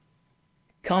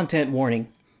Content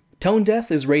warning. Tone Deaf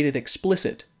is rated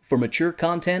explicit for mature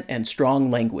content and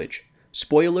strong language.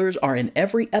 Spoilers are in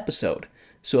every episode,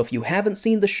 so if you haven't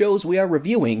seen the shows we are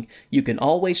reviewing, you can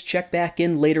always check back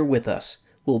in later with us.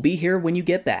 We'll be here when you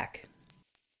get back.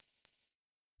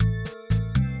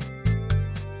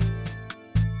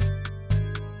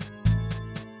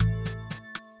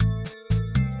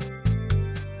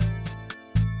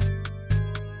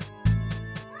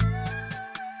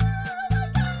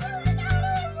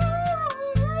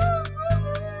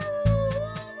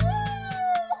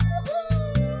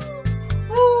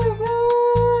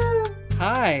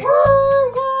 Hi.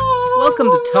 Welcome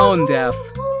to Tone Deaf,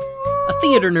 a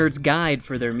theater nerd's guide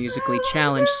for their musically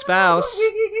challenged spouse.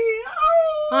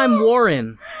 I'm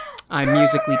Warren. I'm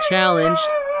musically challenged.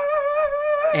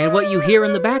 And what you hear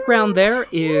in the background there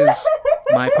is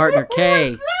my partner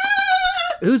Kay,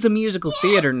 who's a musical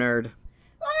theater nerd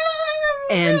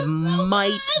and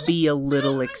might be a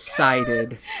little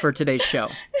excited for today's show. It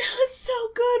was so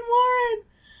good, Warren.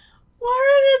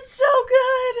 Warren, it's so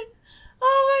good.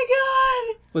 Oh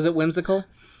my god. Was it whimsical? It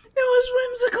was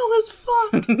whimsical as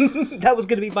fuck. That was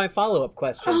going to be my follow-up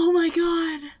question. Oh my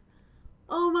god.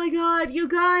 Oh my god. You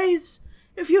guys,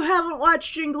 if you haven't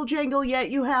watched Jingle Jangle yet,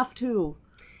 you have to.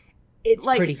 It's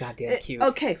pretty goddamn cute.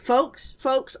 Okay, folks,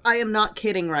 I am not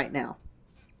kidding right now.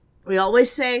 We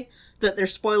always say that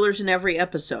there's spoilers in every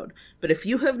episode, but if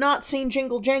you have not seen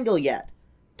Jingle Jangle yet,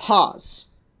 pause.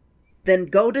 Then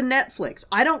go to Netflix.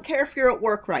 I don't care if you're at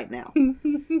work right now.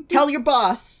 Tell your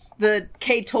boss that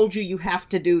Kay told you have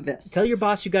to do this. Tell your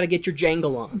boss you gotta get your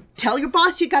jangle on. Tell your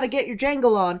boss you gotta get your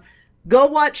jangle on. Go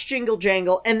watch Jingle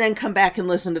Jangle and then come back and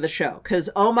listen to the show. Because,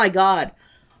 oh my god,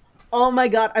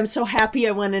 I'm so happy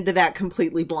I went into that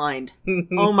completely blind.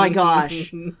 Oh my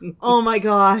gosh. Oh my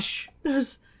gosh. That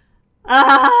was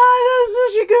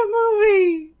such a good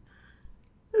movie.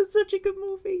 It was such a good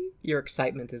movie. Your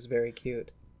excitement is very cute.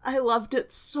 I loved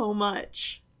it so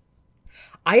much.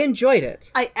 I enjoyed it.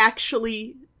 I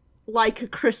actually like a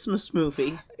Christmas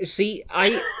movie. See,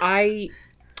 I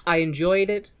enjoyed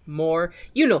it more.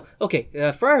 You know, okay,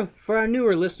 for our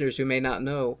newer listeners who may not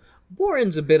know,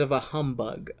 Warren's a bit of a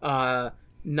humbug.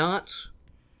 Not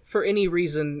for any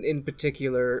reason in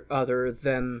particular other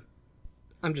than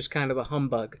I'm just kind of a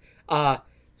humbug.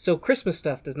 So Christmas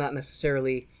stuff is not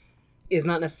necessarily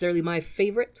my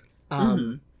favorite.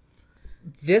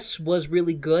 This was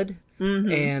really good,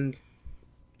 and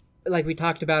like we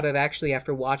talked about it actually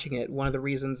after watching it, one of the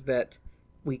reasons that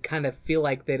we kind of feel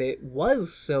like that it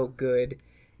was so good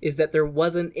is that there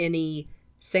wasn't any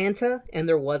Santa and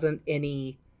there wasn't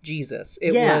any Jesus.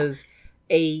 It was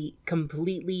a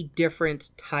completely different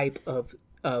type of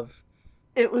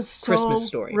it was so Christmas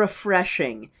story.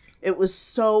 Refreshing. It was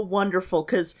so wonderful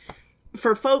because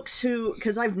for folks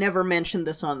because I've never mentioned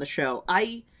this on the show,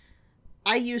 I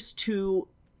used to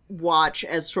watch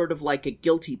as sort of like a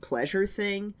guilty pleasure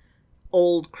thing,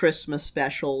 old Christmas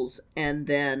specials, and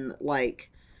then like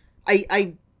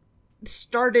I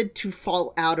started to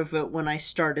fall out of it when I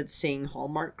started seeing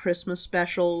Hallmark Christmas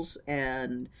specials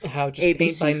and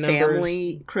ABC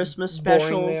Family Christmas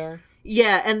specials.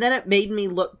 Yeah, and then it made me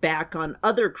look back on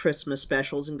other Christmas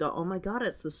specials and go, oh my god,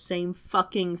 it's the same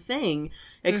fucking thing,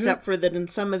 except for that in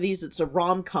some of these it's a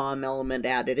rom-com element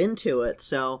added into it,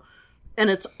 so... And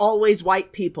it's always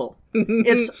white people.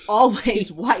 It's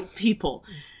always white people.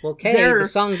 Well, Kay, the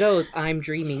song goes, I'm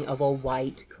dreaming of a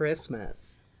white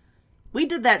Christmas. We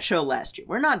did that show last year.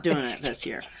 We're not doing it this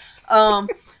year.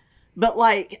 But,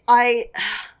 like, I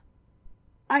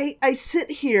sit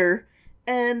here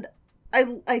and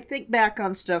I think back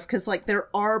on stuff because, like, there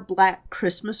are Black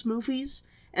Christmas movies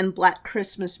and Black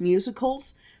Christmas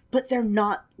musicals, but they're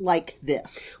not like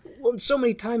this. Well, so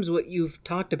many times what you've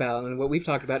talked about and what we've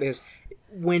talked about is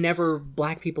whenever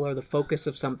black people are the focus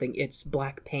of something, it's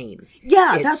black pain.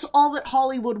 Yeah, that's all that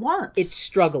Hollywood wants. It's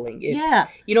struggling.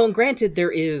 You know, and granted,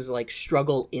 there is, like,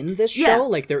 struggle in this show. Yeah.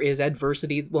 Like, there is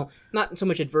adversity. Well, not so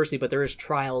much adversity, but there is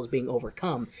trials being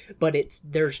overcome. But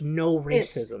there's no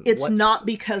racism. It's not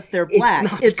because they're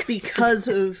black. It's because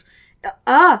of...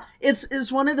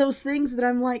 It's one of those things that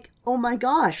I'm like, oh my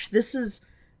gosh, is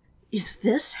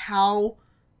this how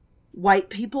white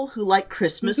people who like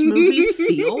Christmas movies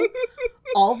feel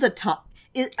all the time?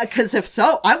 Because if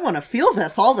so, I want to feel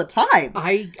this all the time.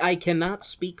 I cannot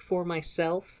speak for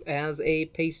myself as a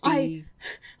pasty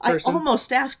person. I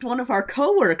almost asked one of our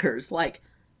coworkers, like,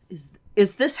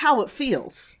 is this how it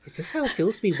feels? Is this how it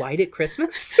feels to be white at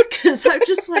Christmas? because I'm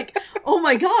just like, oh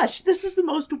my gosh, this is the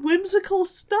most whimsical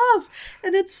stuff,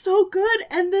 and it's so good,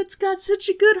 and it's got such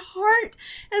a good heart,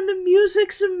 and the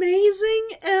music's amazing,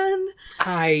 and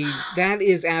that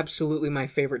is absolutely my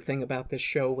favorite thing about this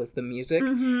show was the music.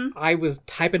 I was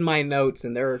typing my notes,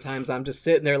 and there are times I'm just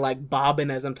sitting there like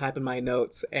bobbing as I'm typing my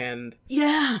notes, and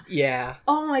yeah.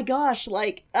 Oh my gosh,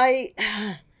 like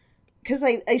because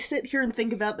I sit here and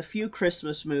think about the few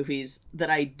Christmas movies that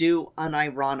I do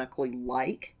unironically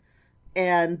like,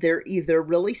 and they're either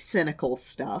really cynical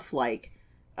stuff, like,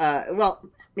 well,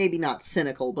 maybe not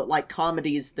cynical, but like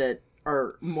comedies that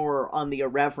are more on the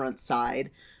irreverent side,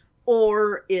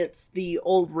 or it's the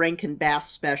old Rankin Bass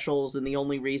specials, and the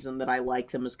only reason that I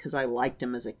like them is because I liked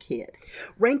them as a kid.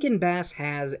 Rankin Bass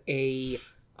has a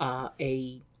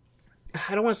I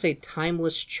don't want to say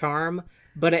timeless charm,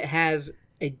 but it has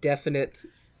a definite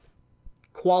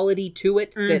quality to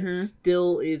it that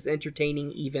still is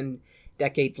entertaining even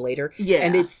decades later. Yeah.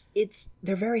 And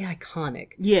they're very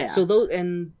iconic. Yeah. So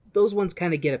those ones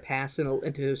kind of get a pass to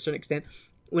a certain extent.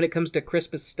 When it comes to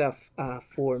Christmas stuff,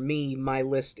 for me, my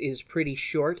list is pretty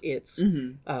short. It's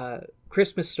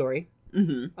Christmas Story.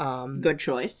 Good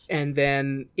choice. And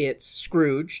then it's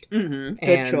Scrooged. Good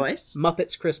choice.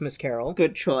 Muppets Christmas Carol.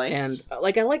 Good choice. And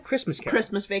I like Christmas Carol.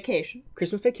 Christmas Vacation.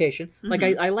 Like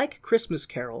I like Christmas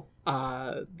Carol.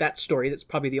 That story. That's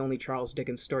probably the only Charles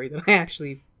Dickens story that I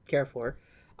actually care for.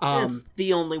 It's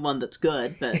the only one that's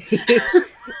good, but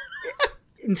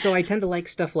and so I tend to like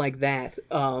stuff like that.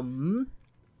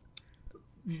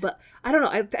 But I don't know.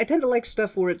 I tend to like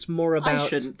stuff where it's more about. I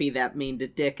shouldn't be that mean to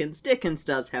Dickens. Dickens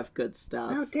does have good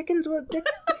stuff. No, Dickens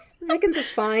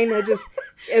is fine. I just,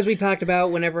 as we talked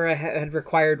about, whenever I had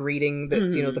required reading,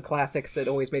 that's the classics that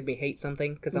always made me hate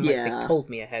something because I'm like, they told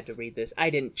me I had to read this.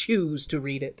 I didn't choose to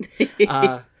read it.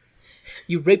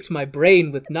 You raped my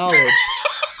brain with knowledge.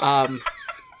 That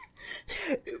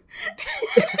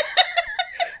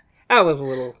was a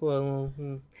little.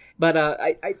 But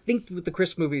I think with the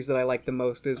Christmas movies that I like the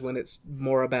most is when it's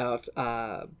more about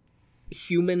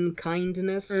human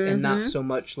kindness and not so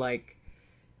much like...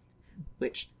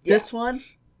 This one?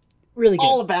 Really good.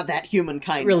 All about that human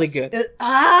kindness. Really good.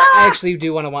 I actually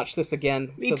do want to watch this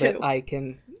again that I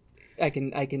can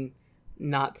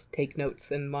not take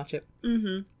notes and watch it.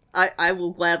 I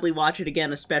will gladly watch it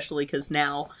again, especially because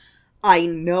now I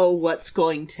know what's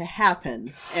going to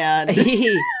happen, and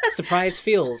surprise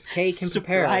feels. Kay can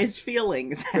prepare. Surprise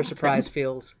feelings. For surprise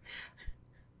feels.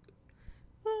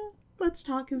 Let's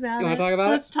talk about it. You want to talk about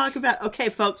it? Let's talk about. Okay,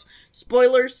 folks.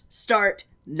 Spoilers start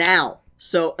now.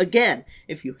 So again,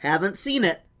 if you haven't seen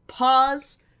it,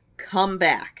 pause, come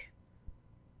back.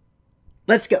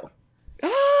 Let's go.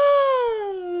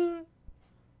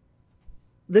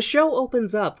 The show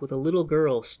opens up with a little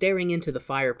girl staring into the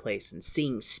fireplace and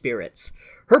seeing spirits.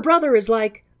 Her brother is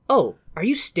like, "Oh, are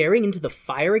you staring into the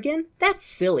fire again? That's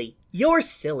silly. You're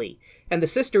silly." And the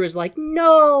sister is like,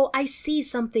 "No, I see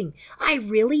something. I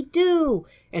really do."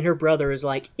 And her brother is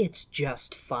like, "It's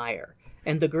just fire."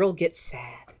 And the girl gets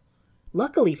sad.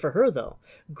 Luckily for her, though,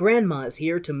 Grandma is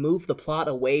here to move the plot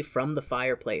away from the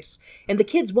fireplace. And the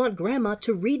kids want Grandma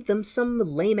to read them some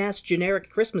lame-ass generic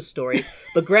Christmas story,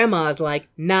 but Grandma is like,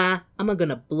 "Nah, I'm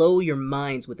gonna blow your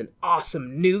minds with an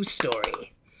awesome new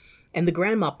story." And the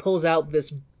Grandma pulls out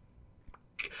this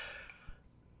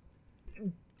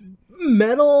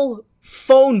metal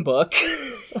phone book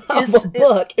of a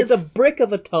book. It's a brick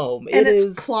of a tome. And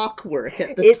it's clockwork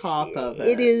at the top of it.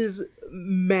 It is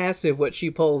massive what she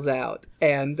pulls out.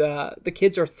 And the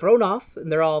kids are thrown off,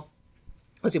 and they're all...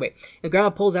 Let's see, wait. And Grandma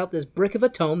pulls out this brick of a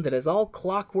tome that is all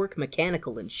clockwork,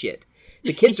 mechanical, and shit.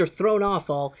 The kids are thrown off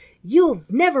all,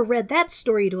 "You've never read that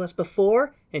story to us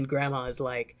before." And Grandma is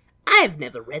like, "I've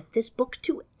never read this book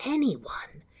to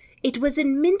anyone. It was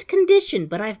in mint condition,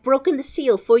 but I've broken the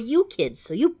seal for you kids,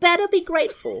 so you better be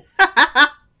grateful."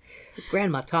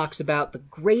 Grandma talks about the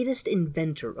greatest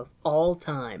inventor of all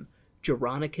time,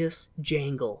 Jeronicus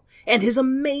Jangle, and his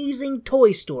amazing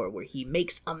toy store where he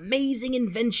makes amazing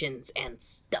inventions and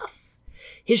stuff.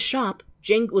 His shop,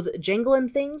 was it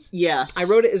Janglin' Things? Yes. I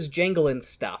wrote it as Janglin'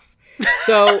 Stuff.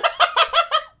 So,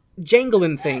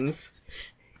 Janglin' Things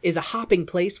is a hopping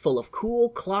place full of cool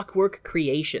clockwork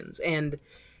creations, and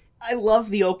I love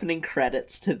the opening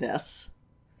credits to this.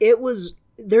 It was...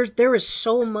 There is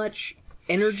so much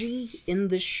energy in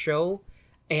this show,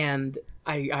 and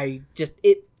I just...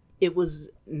 It was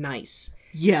nice.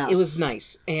 Yes. It was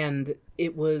nice, and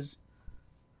it was...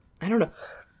 I don't know.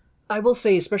 I will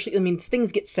say, especially... I mean,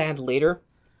 things get sad later,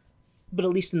 but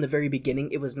at least in the very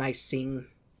beginning, it was nice seeing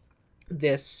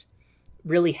this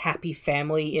really happy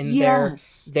family in their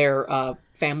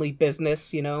family business,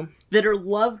 that are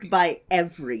loved by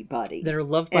everybody. That are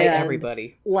loved by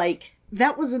everybody. Like,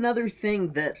 that was another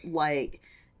thing that, like,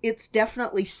 it's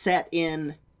definitely set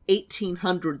in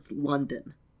 1800s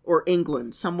London or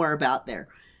England, somewhere about there.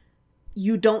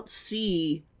 You don't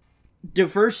see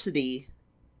diversity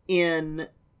in,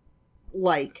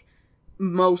 like,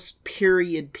 most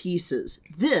period pieces.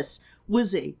 This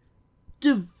was a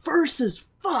diverse as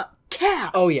fuck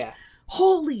cast. Oh, yeah.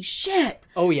 Holy shit.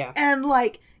 Oh, yeah. And,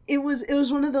 like, it was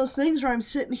one of those things where I'm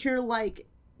sitting here like,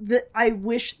 that I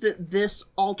wish that this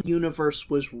alt universe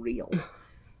was real.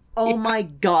 Oh my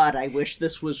god, I wish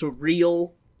this was a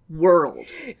real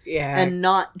world. Yeah. And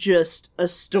not just a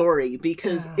story,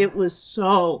 because it was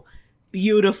so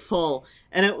beautiful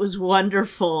and it was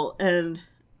wonderful, and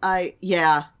I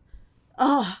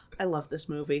love this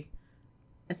movie.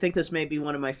 I think this may be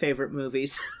one of my favorite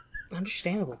movies.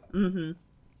 Understandable. Mm-hmm.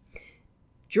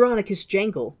 Jeronicus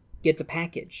Jangle gets a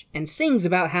package and sings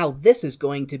about how this is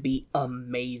going to be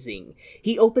amazing.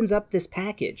 He opens up this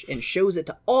package and shows it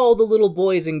to all the little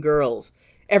boys and girls.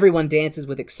 Everyone dances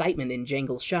with excitement in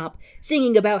Jangle's shop,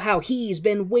 singing about how he's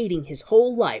been waiting his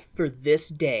whole life for this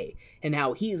day, and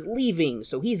how he's leaving,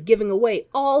 so he's giving away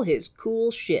all his cool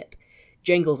shit.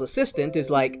 Jangle's assistant is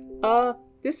like,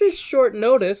 this is short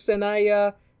notice, and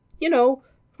I,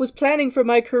 was planning for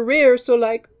my career, so,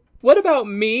 like, what about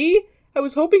me? I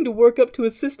was hoping to work up to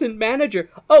assistant manager.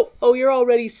 Oh, you're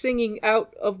already singing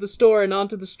out of the store and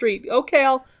onto the street. Okay,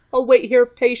 I'll wait here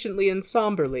patiently and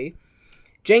somberly.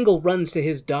 Jangle runs to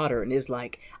his daughter and is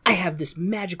like, I have this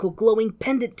magical glowing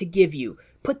pendant to give you.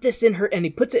 Put this in her, and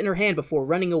he puts it in her hand before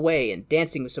running away and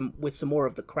dancing with some more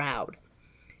of the crowd.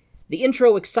 The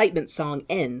intro excitement song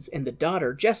ends, and the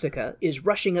daughter, Jessica, is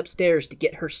rushing upstairs to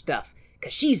get her stuff,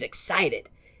 'cause she's excited.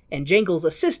 And Jangle's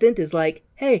assistant is like,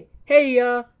 Hey,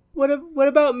 what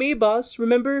about me, boss?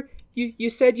 Remember, you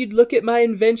said you'd look at my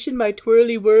invention, my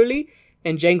twirly-whirly?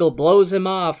 And Jangle blows him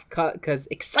off, 'cause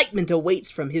excitement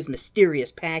awaits from his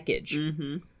mysterious package.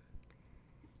 Mm-hmm.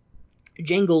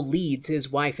 Jangle leads his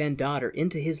wife and daughter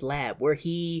into his lab, where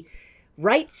he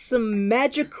writes some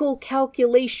magical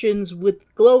calculations with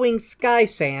glowing sky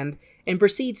sand, and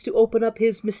proceeds to open up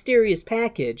his mysterious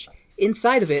package.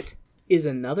 Inside of it is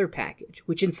another package,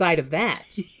 which inside of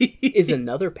that is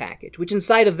another package, which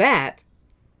inside of that,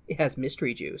 it has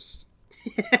mystery juice.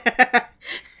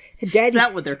 Daddy, is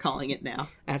that what they're calling it now?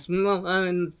 This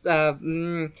is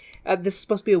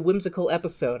supposed to be a whimsical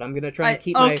episode. I'm going to try and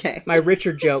keep my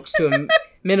Richard jokes to a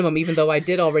minimum, even though I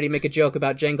did already make a joke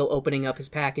about Jangle opening up his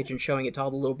package and showing it to all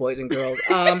the little boys and girls.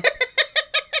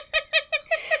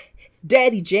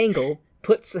 Daddy Jangle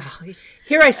puts...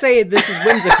 here I say this is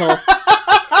whimsical.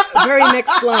 Very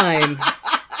next line.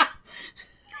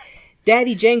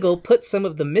 Daddy Jangle puts some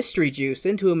of the mystery juice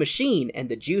into a machine, and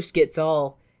the juice gets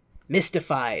all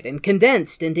mystified and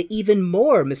condensed into even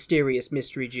more mysterious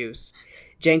mystery juice.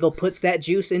 Jangle puts that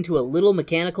juice into a little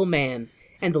mechanical man,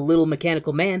 and the little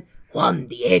mechanical man, Juan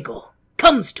Diego,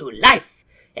 comes to life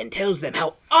and tells them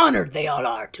how honored they all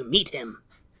are to meet him.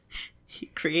 He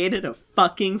created a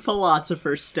fucking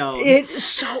Philosopher's Stone. We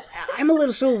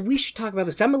should talk about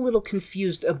this. I'm a little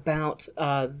confused about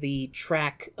the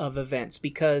track of events,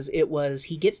 because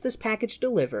he gets this package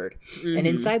delivered, and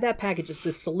inside that package is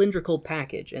this cylindrical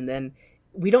package, and then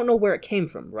we don't know where it came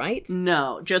from, right?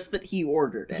 No, just that he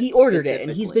ordered it. He ordered it,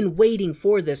 and he's been waiting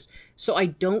for this, so I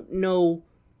don't know...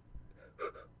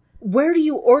 Where do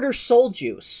you order soul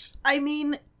juice? I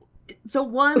mean, the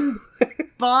one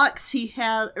box he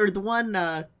has, or the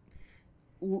one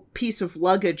piece of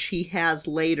luggage he has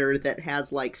later that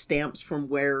has, like, stamps from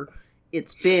where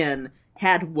it's been,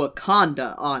 had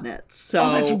Wakanda on it.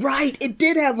 So that's right. It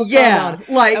did have Wakanda on it.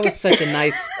 Like, that was such a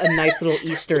nice little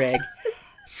Easter egg.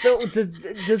 So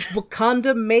does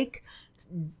Wakanda make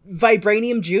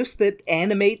vibranium juice that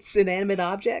animates inanimate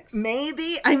objects?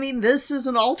 Maybe. I mean, this is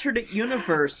an alternate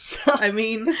universe. I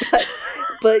mean,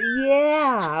 but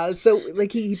yeah. So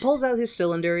like he pulls out his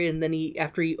cylinder, and then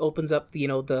after he opens up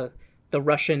the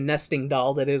Russian nesting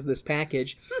doll that is this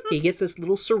package, he gets this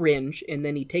little syringe, and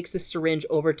then he takes this syringe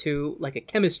over to like a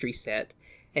chemistry set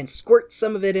and squirts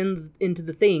some of it into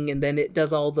the thing, and then it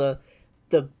does all the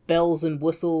bells and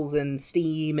whistles and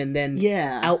steam, and then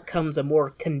out comes a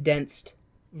more condensed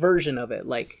version of it,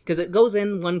 like, because it goes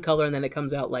in one color and then it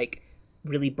comes out like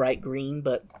really bright green,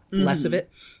 but less of it,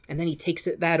 and then he takes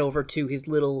that over to his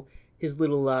little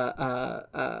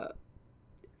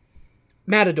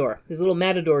matador, his little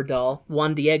matador doll,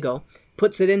 Juan Diego,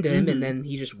 puts it into him, and then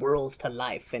he just whirls to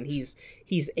life, and he's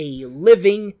a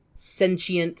living,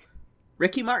 sentient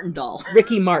Ricky Martin doll,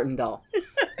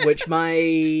 which my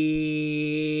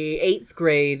 8th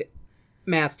grade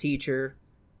math teacher,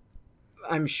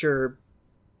 I'm sure,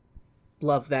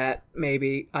 loved that,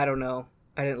 maybe. I don't know.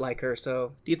 I didn't like her,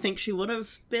 so... Do you think she would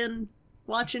have been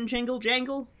watching Jingle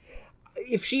Jangle?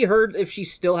 If she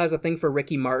still has a thing for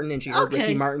Ricky Martin and she heard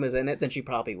Ricky Martin was in it, then she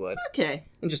probably would. Okay.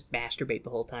 And just masturbate the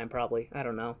whole time, probably. I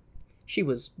don't know. She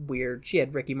was weird. She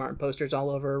had Ricky Martin posters all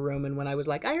over her room, and when I was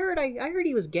like, I heard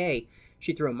he was gay,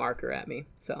 she threw a marker at me,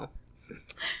 so...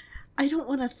 I don't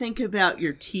want to think about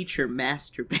your teacher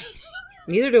masturbating.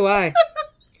 Neither do I.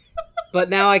 But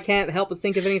now I can't help but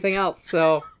think of anything else,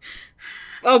 so...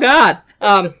 Oh, God!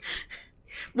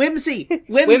 Whimsy!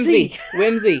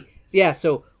 Yeah,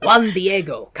 so Juan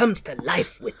Diego comes to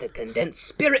life with the condensed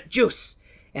spirit juice.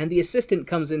 And the assistant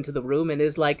comes into the room and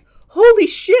is like, holy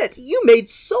shit, you made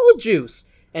soul juice!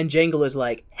 And Jangle is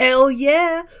like, hell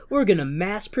yeah! We're gonna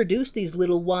mass produce these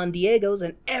little Juan Diegos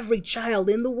and every child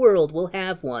in the world will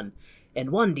have one.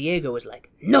 And Juan Diego is like,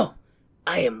 no!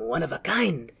 I am one of a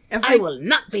kind. I will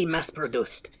not be mass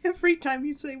produced. Every time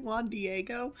you say Juan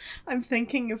Diego, I'm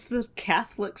thinking of the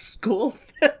Catholic school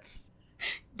that's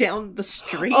down the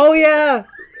street. Oh yeah!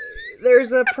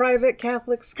 There's a private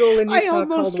Catholic school in Utah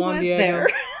called Juan Diego. There.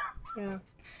 Yeah.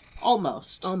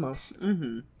 Almost.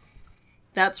 Mm-hmm.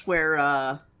 That's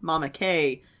where Mama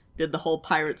Kay did the whole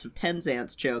Pirates of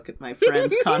Penzance joke at my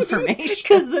friend's confirmation.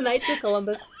 Because the Knights of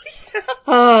Columbus. Yes.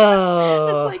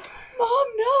 Oh. It's like, Mom,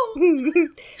 no.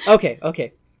 Okay.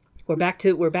 We're back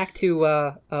to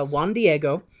Juan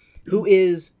Diego, who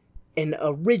is an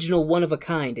original one of a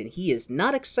kind, and he is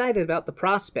not excited about the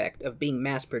prospect of being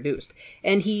mass produced.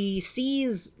 And he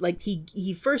sees, like,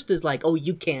 he first is like, oh,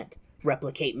 you can't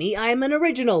replicate me, I'm an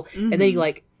original. And then he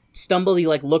looks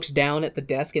down at the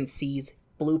desk and sees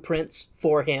blueprints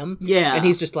for him. Yeah. And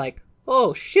he's just like,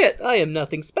 oh shit, I am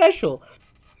nothing special.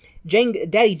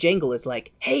 Daddy Jangle is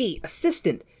like, hey,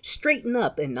 assistant, straighten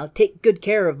up and I'll take good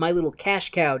care of my little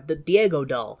cash cow, the Diego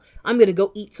doll. I'm gonna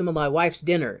go eat some of my wife's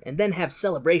dinner and then have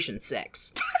celebration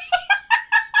sex.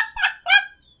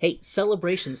 Hey,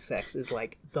 celebration sex is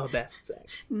like the best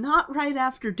sex. Not right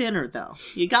after dinner, though.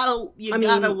 You gotta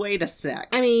wait a sec.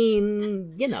 I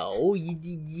mean, you know...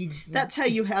 That's how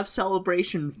you have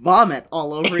celebration vomit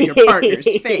all over your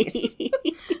partner's face.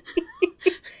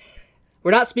 We're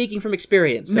not speaking from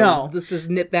experience. So no. This is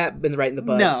nip that right in the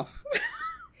bud. No.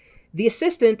 The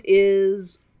assistant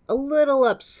is a little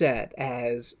upset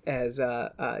as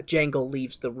Jangle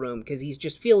leaves the room because he's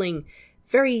just feeling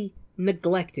very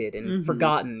neglected and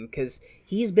forgotten because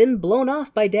he's been blown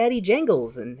off by Daddy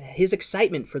Jangles and his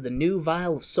excitement for the new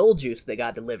vial of soul juice they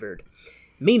got delivered.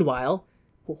 Meanwhile,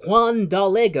 Juan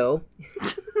Diego...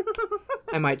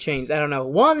 I might change. I don't know.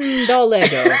 Juan Diego...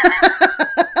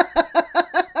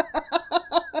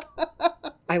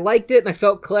 I liked it and I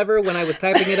felt clever when I was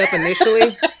typing it up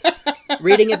initially.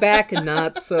 Reading it back,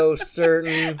 not so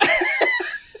certain.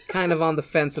 Kind of on the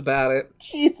fence about it.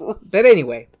 Jesus. But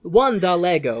anyway, Juan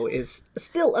Diego is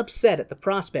still upset at the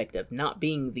prospect of not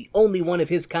being the only one of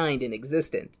his kind in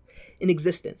existence.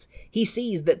 He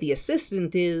sees that the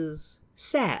assistant is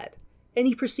sad, and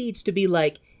he proceeds to be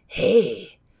like,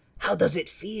 hey, how does it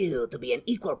feel to be an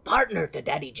equal partner to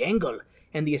Daddy Jangle?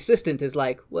 And the assistant is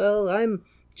like, well, I'm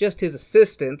just his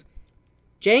assistant.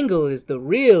 Jangle is the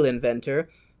real inventor.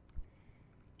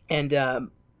 And,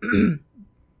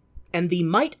 and the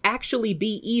might actually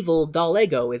be evil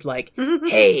Diego is like,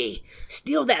 hey,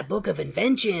 steal that book of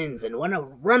inventions and wanna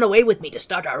run away with me to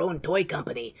start our own toy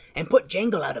company and put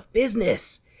Jangle out of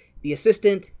business. The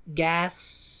assistant,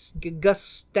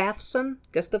 Gustafson?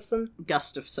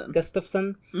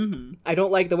 Mm-hmm. I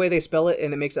don't like the way they spell it,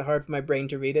 and it makes it hard for my brain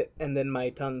to read it, and then my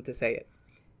tongue to say it.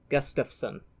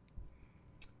 Gustafson.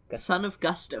 Son of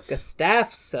Gustav.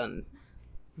 Gustafson.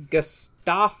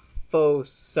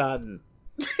 Gustafoson.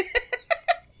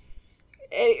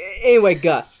 Anyway,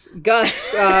 Gus.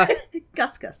 Gus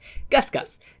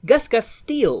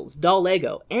steals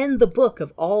Diego and the book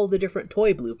of all the different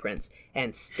toy blueprints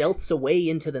and stealths away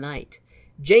into the night.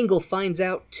 Jangle finds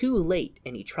out too late,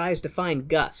 and he tries to find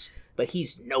Gus, but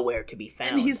he's nowhere to be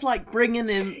found. And he's like bringing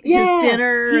in his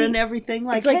dinner and everything.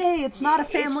 Like, hey, it's not a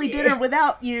family dinner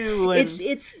without you. And...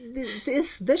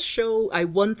 This show.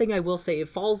 One thing I will say, it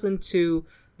falls into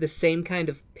the same kind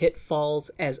of pitfalls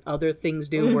as other things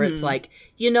do, where it's like,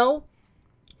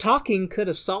 talking could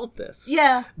have solved this.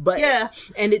 Yeah,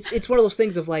 and it's one of those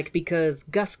things of like, because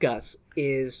Gus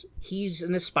he's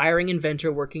an aspiring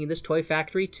inventor working in this toy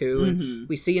factory too, and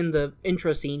we see in the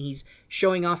intro scene he's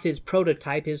showing off his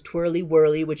prototype, his Twirly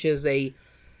Whirly, which is a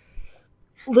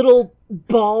little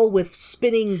ball with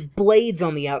spinning blades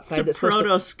on the outside. It's a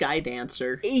proto Sky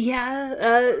Dancer. Yeah,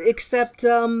 except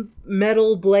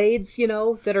metal blades,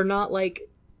 that are not like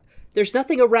There's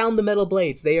nothing around the metal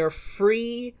blades. They are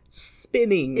free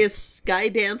spinning. If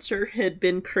Skydancers had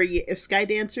been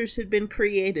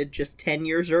created just 10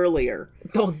 years earlier,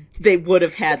 they would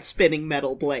have had spinning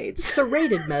metal blades.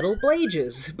 Serrated metal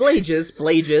blades.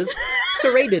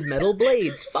 Serrated metal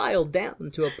blades filed down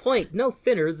to a point no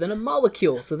thinner than a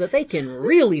molecule so that they can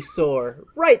really soar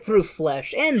right through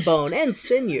flesh and bone and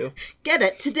sinew. Get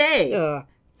it today.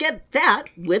 Get that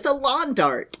with a lawn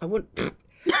dart.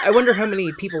 I wonder how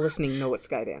many people listening know what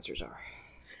Skydancers are.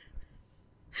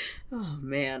 Oh,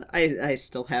 man. I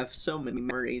still have so many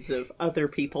memories of other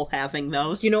people having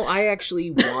those. You know, I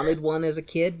actually wanted one as a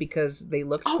kid because they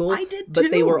looked cool. I did too. But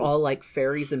they were all like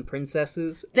fairies and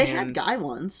princesses. They had guy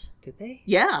ones. Did they?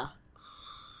 Yeah.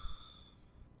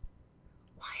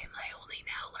 Why am I only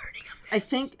now learning of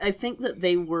this? I think that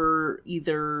they were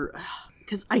either...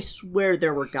 Because I swear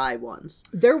there were guy ones.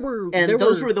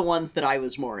 Those were the ones that I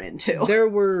was more into. There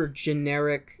were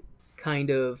generic kind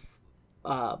of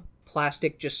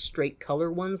plastic, just straight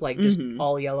color ones, like just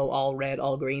all yellow, all red,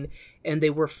 all green. And they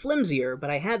were flimsier, but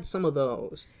I had some of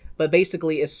those. But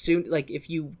basically, as soon, like, if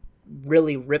you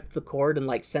really ripped the cord and,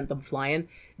 like, sent them flying,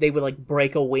 they would, like,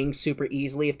 break a wing super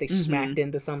easily if they smacked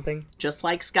into something. Just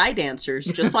like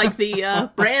Skydancers, just like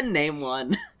the brand name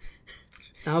one.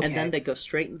 Okay. And then they go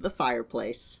straight into the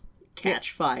fireplace.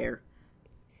 Catch fire.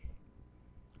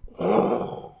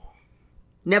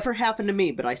 Never happened to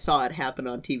me, but I saw it happen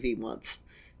on TV once.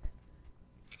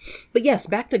 But yes,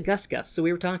 back to Gus Gus. So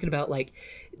we were talking about, like,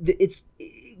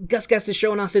 Gus Gus is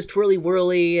showing off his twirly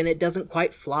whirly, and it doesn't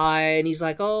quite fly, and he's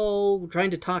like,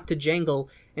 trying to talk to Jangle,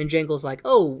 and Jangle's like,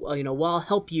 well, I'll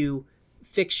help you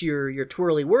fix your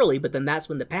twirly whirly, but then that's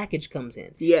when the package comes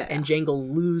in. Yeah. And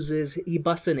Jangle he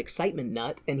busts an excitement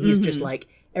nut, and he's just like,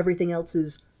 everything else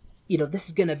is, this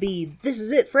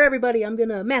is it for everybody. I'm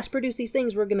gonna mass produce these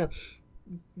things. We're gonna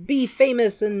be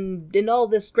famous and all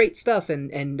this great stuff.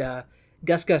 And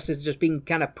Gus Gus is just being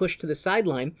kind of pushed to the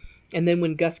sideline. And then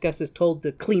when Gus Gus is told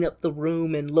to clean up the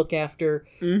room and look after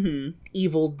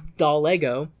evil doll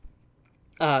Lego,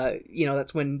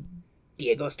 that's when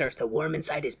Diego starts to warm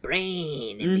inside his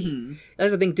brain. And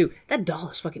that's the thing, too. That doll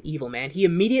is fucking evil, man. He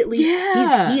immediately...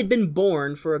 Yeah. He had been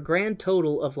born for a grand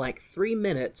total of, like, 3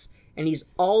 minutes, and he's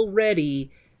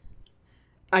already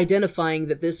identifying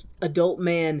that this adult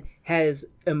man has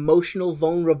emotional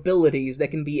vulnerabilities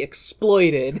that can be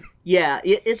exploited. Yeah,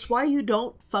 it's why you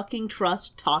don't fucking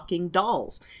trust talking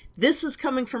dolls. This is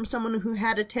coming from someone who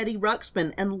had a Teddy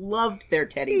Ruxpin and loved their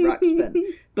Teddy Ruxpin.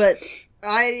 But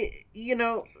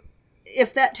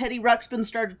if that Teddy Ruxpin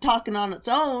started talking on its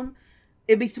own,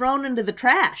 it'd be thrown into the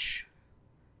trash.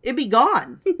 It'd be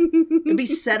gone. It'd be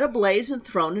set ablaze and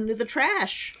thrown into the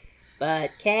trash.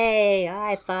 But Kay,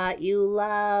 I thought you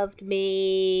loved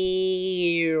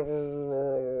me.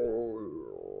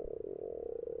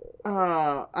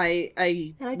 I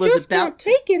was just can't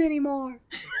take it anymore.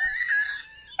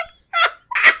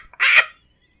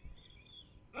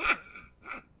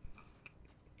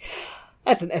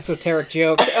 That's an esoteric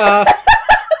joke.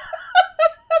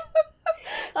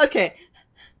 Okay.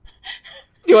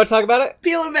 Do you want to talk about it?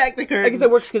 Peeling back the curtain. I guess it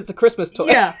works because it's a Christmas toy.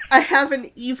 Yeah, I have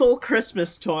an evil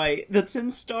Christmas toy that's in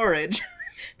storage.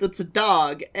 That's a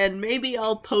dog, and maybe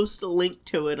I'll post a link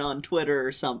to it on Twitter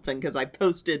or something, because I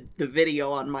posted the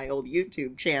video on my old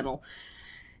YouTube channel.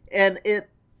 And it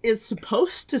is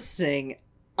supposed to sing,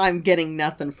 "I'm getting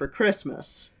nothing for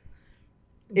Christmas."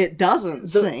 It doesn't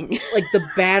sing. Like, the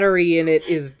battery in it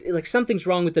is, like, something's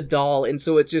wrong with the doll, and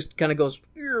so it just kind of goes...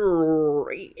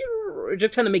 It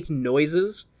just kind of makes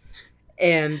noises.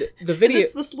 And the video... And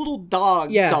it's this little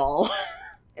dog doll.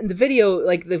 And the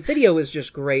video is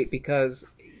just great because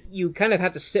you kind of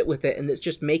have to sit with it, and it's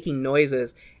just making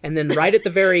noises. And then right at the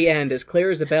very end, as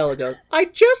clear as a bell, it goes, "I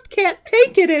just can't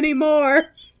take it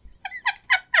anymore."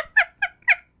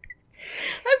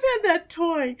 I've had that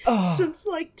toy since,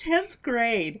 like, 10th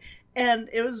grade. And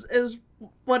it was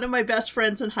one of my best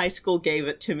friends in high school gave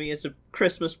it to me as a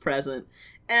Christmas present.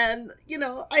 And,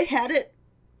 I had it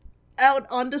out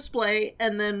on display,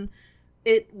 and then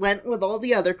it went with all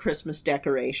the other Christmas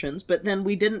decorations, but then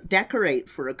we didn't decorate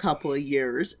for a couple of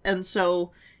years, and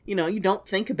so, you don't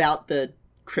think about the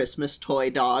Christmas toy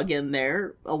dog in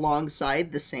there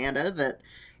alongside the Santa that...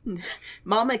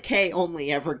 Mama Kay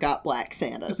only ever got black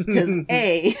Santas, because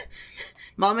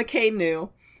Mama Kay knew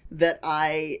that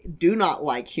I do not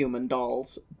like human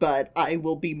dolls, but I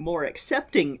will be more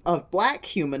accepting of black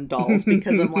human dolls,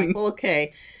 because I'm like, well,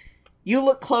 okay, you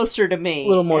look closer to me. A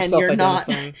little more and self-identifying.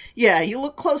 You're not, yeah, you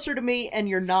look closer to me, and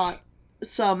you're not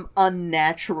some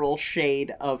unnatural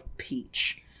shade of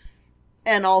peach.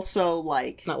 And also,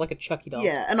 like... Not like a Chucky doll.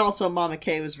 Yeah, and also Mama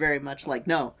Kay was very much like,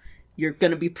 no, you're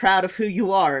going to be proud of who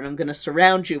you are, and I'm going to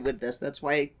surround you with this. That's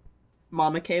why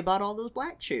Mama Kay bought all those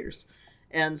black cheers.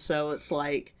 And so it's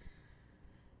like,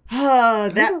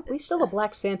 we still have a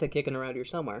black Santa kicking around here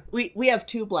somewhere. We have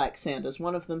 2 black Santas.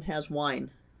 One of them has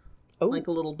wine. Oh. Like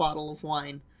a little bottle of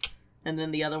wine. And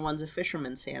then the other one's a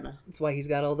fisherman Santa. That's why he's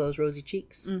got all those rosy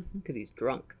cheeks. Because he's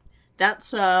drunk. That's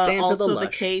Santa also the the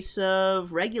case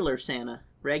of regular Santa.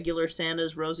 Regular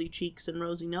Santa's rosy cheeks and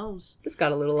rosy nose. This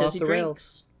got a little off the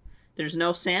rails. There's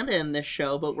no Santa in this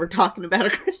show, but we're talking about a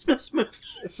Christmas movie.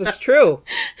 This is true.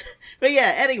 But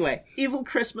yeah, anyway, evil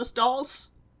Christmas dolls.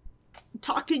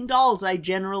 Talking dolls I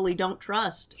generally don't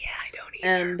trust. Yeah, I don't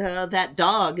either. And that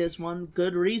dog is one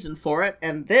good reason for it.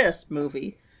 And this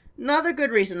movie, another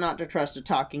good reason not to trust a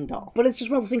talking doll. But it's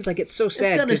just one of those things, like, it's so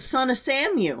sad. It's gonna son of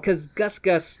Sam you. Because Gus,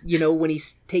 when he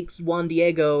takes Juan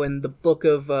Diego and the book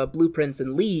of blueprints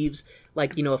and leaves,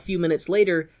 like, a few minutes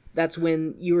later, that's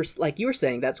when you were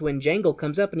saying, that's when Jangle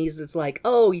comes up and it's like,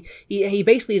 oh, he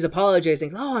basically is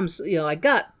apologizing. Oh, I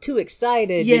got too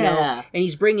excited, Yeah. and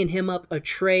he's bringing him up a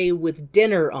tray with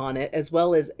dinner on it as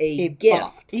well as a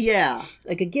gift. Yeah.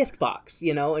 Like a gift box,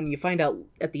 and you find out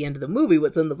at the end of the movie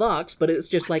what's in the box, but it's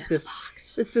just What's like in this,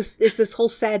 the box? it's this whole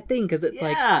sad thing because it's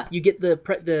Yeah. like you get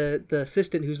the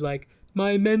assistant who's like,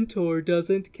 my mentor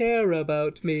doesn't care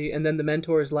about me, and then the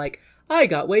mentor is like, I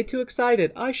got way too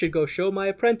excited. I should go show my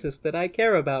apprentice that I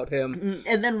care about him.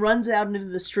 And then runs out into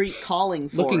the street calling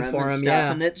for Looking him for and him, stuff.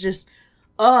 yeah. And it's just,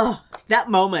 that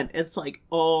moment, it's like,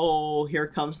 oh, here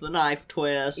comes the knife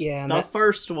twist. Yeah, and the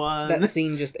first one. That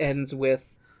scene just ends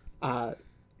with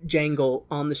Jangle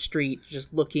on the street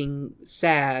just looking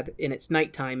sad, and it's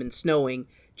nighttime and snowing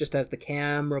just as the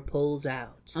camera pulls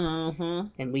out. Mm-hmm.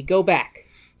 And we go back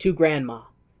to Grandma,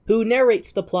 who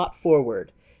narrates the plot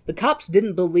forward. The cops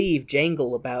didn't believe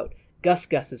Jangle about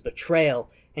Gus's betrayal,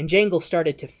 and Jangle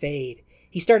started to fade.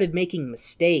 He started making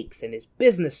mistakes, and his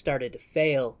business started to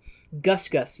fail.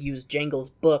 Gus used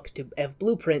Jangle's book to have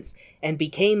blueprints and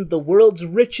became the world's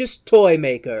richest toy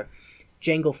maker.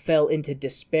 Jangle fell into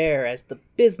despair as the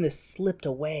business slipped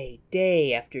away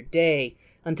day after day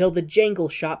until the Jangle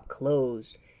shop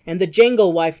closed, and the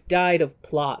Jangle wife died of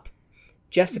plot.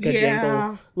 Jessica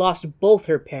Jangle lost both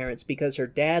her parents because her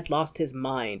dad lost his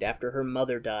mind after her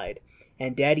mother died,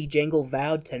 and Daddy Jangle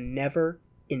vowed to never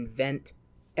invent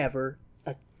ever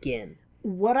again.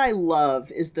 What I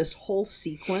love is this whole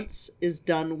sequence is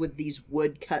done with these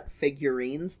woodcut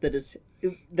figurines that's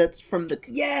from the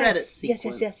credit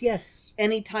sequence. Yes.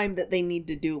 Anytime that they need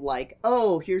to do like,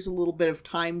 oh, here's a little bit of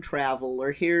time travel,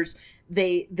 or here's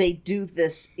they do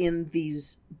this in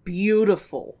these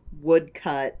beautiful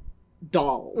woodcut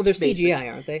dolls. Well, they're basically.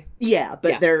 CGI, aren't they? Yeah,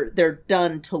 but Yeah. they're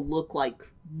done to look like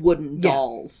wooden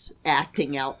dolls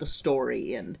acting out the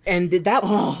story, and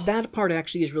that part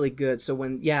actually is really good. So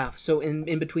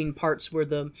in between parts where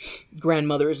the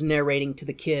grandmother is narrating to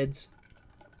the kids,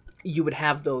 you would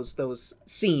have those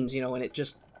scenes, and it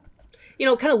just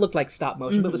kind of looked like stop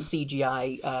motion, but it was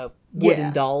CGI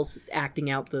wooden dolls acting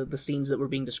out the scenes that were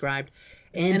being described,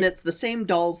 and it's the same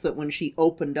dolls that when she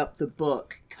opened up the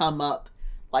book come up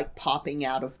like popping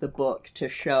out of the book to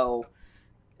show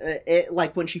it,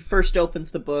 like when she first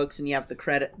opens the books and you have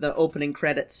the opening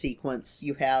credit sequence,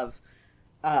 you have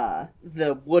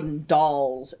the wooden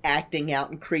dolls acting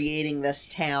out and creating this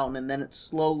town, and then it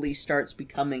slowly starts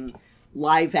becoming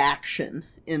live action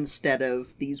instead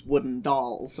of these wooden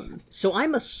dolls. And so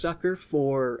I'm a sucker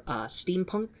for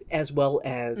steampunk as well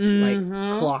as like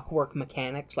clockwork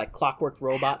mechanics, like clockwork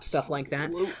robots, stuff like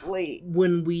that. Absolutely.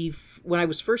 When I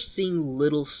was first seeing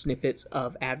little snippets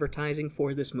of advertising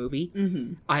for this movie,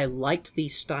 I liked the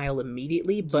style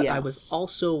immediately, but I was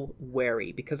also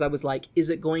wary because I was like, is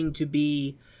it going to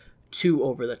be too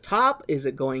over the top? Is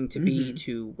it going to be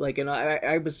too like? And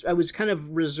I was kind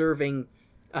of reserving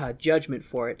judgment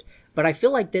for it, but I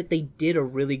feel like that they did a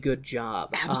really good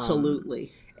job.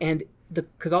 Absolutely. And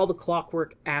because all the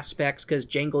clockwork aspects, because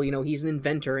Jangle, he's an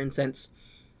inventor, and since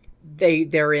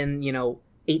they're in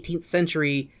 18th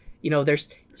century, they're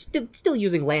still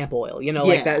using lamp oil,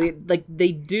 like that. Like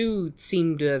they do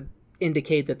seem to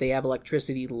indicate that they have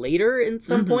electricity later in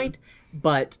some point,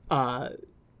 but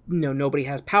nobody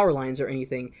has power lines or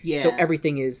anything. Yeah. So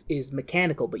everything is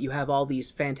mechanical, but you have all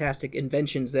these fantastic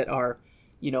inventions that are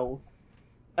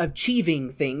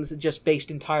achieving things just based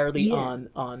entirely on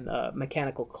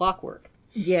mechanical clockwork.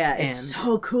 Yeah, it's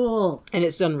so cool. And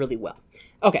it's done really well.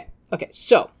 Okay,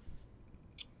 so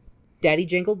Mommy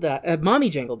Jangle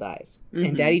dies,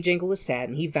 and Daddy Jangle is sad,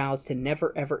 and he vows to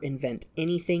never ever invent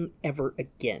anything ever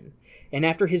again. And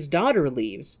after his daughter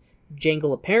leaves,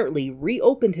 Jangle apparently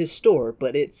reopened his store,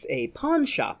 but it's a pawn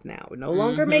shop now, no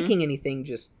longer making anything,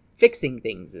 just fixing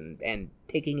things and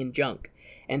taking in junk.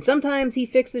 And sometimes he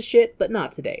fixes shit, but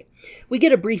not today. We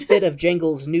get a brief bit of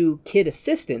Jangle's new kid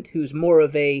assistant, who's more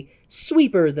of a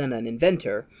sweeper than an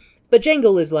inventor. But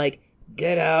Jangle is like,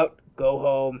 get out, go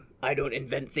home. I don't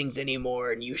invent things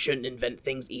anymore, and you shouldn't invent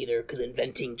things either, because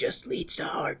inventing just leads to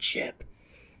hardship.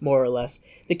 More or less.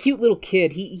 The cute little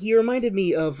kid, he reminded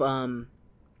me of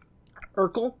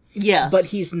Urkel. Yes. But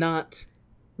he's not...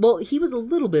 Well, he was a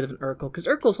little bit of an Urkel, because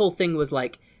Urkel's whole thing was,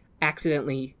 like,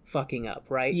 accidentally fucking up,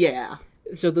 right? Yeah.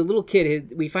 So the little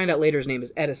kid, we find out later his name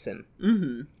is Edison.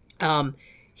 Mm-hmm.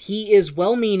 He is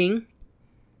well-meaning.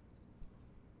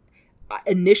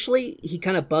 Initially, he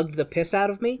kind of bugged the piss out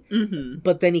of me,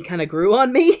 but then he kind of grew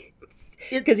on me.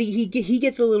 Because he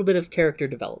gets a little bit of character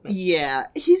development. Yeah,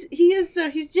 he's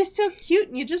just so cute,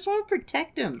 and you just want to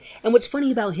protect him. And what's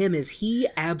funny about him is he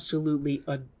absolutely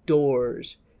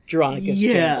adores Jeronicus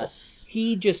Yes. Jangle.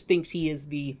 He just thinks he is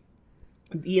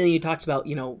he talks about,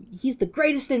 he's the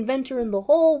greatest inventor in the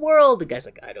whole world. The guy's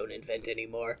like, I don't invent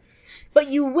anymore. But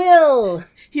you will!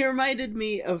 He reminded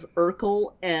me of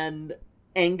Urkel and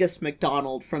Angus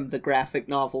MacDonald from the graphic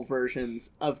novel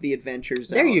versions of The Adventure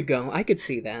Zone. There you go. I could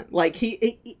see that. Like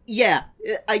yeah,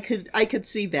 I could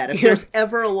see that. If there's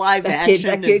ever a live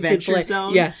action Adventure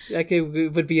Zone, yeah, that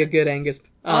kid would be a good Angus.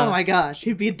 Oh my gosh,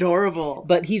 he'd be adorable.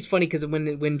 But he's funny because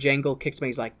when Jangle kicks me,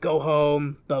 he's like, "Go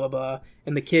home," blah blah blah,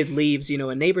 and the kid leaves.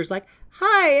 A neighbor's like,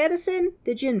 "Hi, Edison.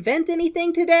 Did you invent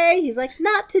anything today?" He's like,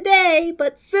 "Not today,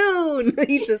 but soon."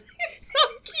 He's just he's so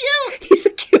cute. He's a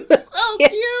cute. So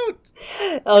cute.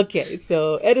 Okay,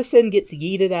 so Edison gets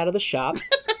yeeted out of the shop,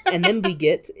 and then we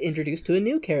get introduced to a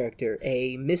new character,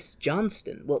 a Miss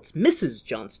Johnston. Well, it's Mrs.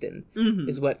 Johnston,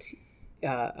 is what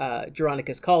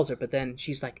Jeronicus calls her, but then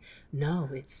she's like, no,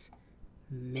 it's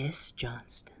Miss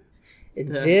Johnston.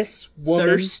 And this woman...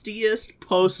 thirstiest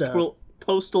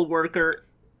postal worker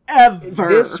ever.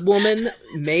 This woman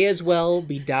may as well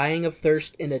be dying of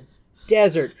thirst in a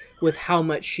desert with how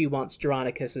much she wants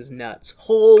Jeronicus's nuts.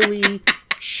 Holy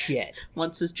shit.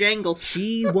 Wants his jangles.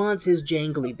 She wants his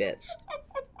jangly bits.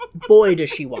 Boy, does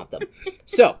she want them.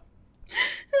 So,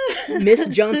 Miss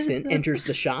Johnston enters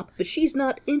the shop, but she's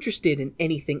not interested in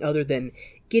anything other than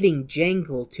getting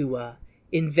Jangle to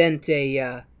invent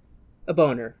a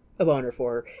boner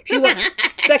for her. She wants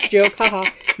sex joke, haha.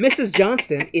 Mrs.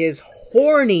 Johnston is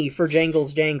horny for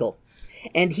Jangle's jangle,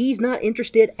 and he's not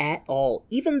interested at all.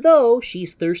 Even though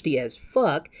she's thirsty as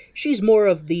fuck, she's more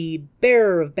of the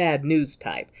bearer of bad news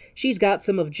type. She's got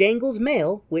some of Jangle's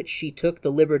mail, which she took the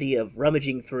liberty of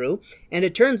rummaging through, and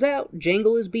it turns out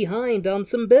Jangle is behind on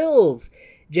some bills.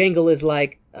 Jangle is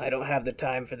like, I don't have the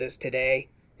time for this today.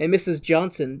 And Mrs.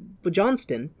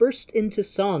 Johnston burst into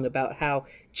song about how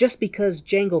just because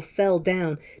Jangle fell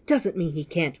down doesn't mean he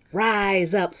can't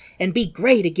rise up and be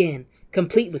great again,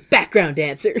 complete with background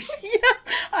dancers.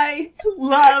 Yeah, I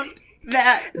love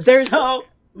that so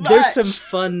much. There's some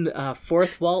fun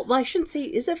fourth wall. Well, I shouldn't say,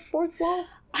 is it fourth wall?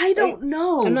 I don't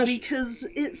know, because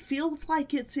it feels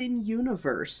like it's in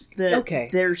universe that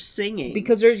they're singing.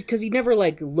 Because he never,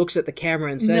 looks at the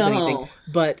camera and says anything.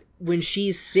 But when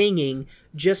she's singing,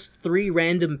 just 3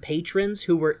 random patrons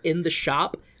who were in the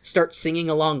shop start singing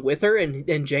along with her,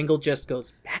 and Jangle just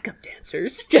goes, backup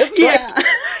dancers. Just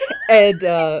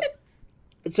and,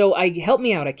 so help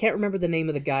me out. I can't remember the name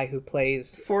of the guy who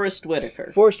plays Forrest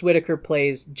Whitaker. Forrest Whitaker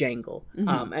plays Jangle.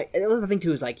 The other thing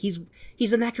too is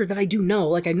he's an actor that I do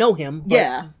know. I know him.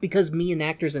 But because me and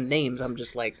actors and names, I'm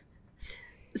just like.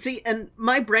 See, and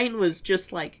my brain was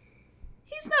just like,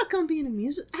 he's not going to be in a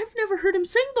music. I've never heard him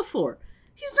sing before.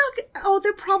 He's not. Oh,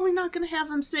 they're probably not going to have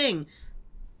him sing.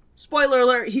 Spoiler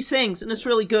alert: he sings, and it's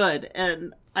really good.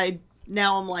 And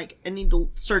Now I'm like, I need to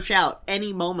search out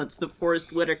any moments that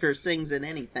Forrest Whitaker sings in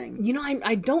anything.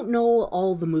 I don't know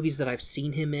all the movies that I've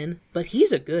seen him in, but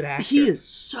he's a good actor. He is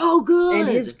so good!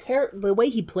 And the way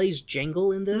he plays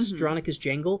Jangle in this, Jeronicus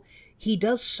Jangle, he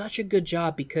does such a good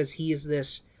job because he is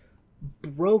this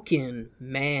broken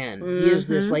man. He is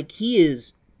this, he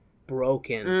is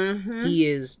broken. He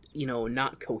is,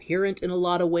 not coherent in a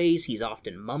lot of ways. He's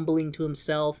often mumbling to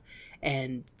himself.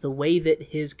 And the way that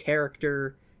his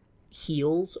character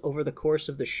heals over the course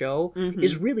of the show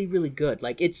is really, really good.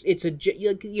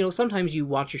 Sometimes you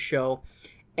watch a show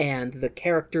and the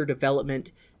character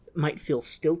development might feel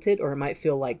stilted or it might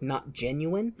feel not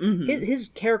genuine. His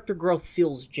character growth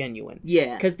feels genuine.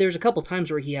 Yeah. Because there's a couple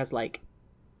times where he has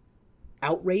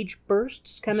outrage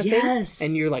bursts kind of thing.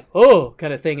 And you're like, oh,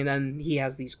 kind of thing. And then he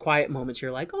has these quiet moments.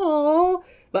 You're like, oh.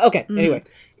 But okay, anyway.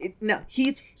 No,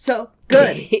 he's so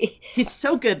good. He's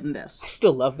so good in this. I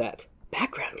still love that.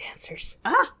 Background dancers.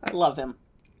 I love him.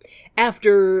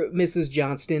 After Mrs.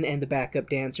 Johnston and the backup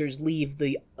dancers leave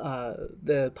the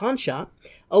pawn shop,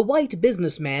 a white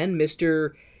businessman,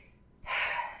 Mr.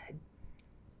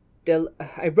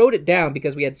 I wrote it down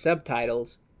because we had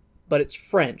subtitles, but it's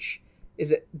French.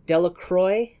 Is it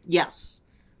Delacroix? Yes.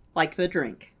 Like the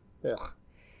drink. Ugh.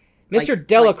 Mr.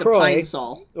 Delacroix, like the Pine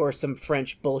Sol. Or some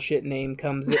French bullshit name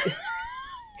comes in.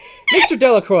 Mr.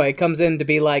 Delacroix comes in to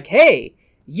be like, hey,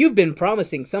 you've been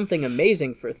promising something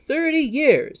amazing for 30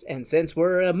 years, and since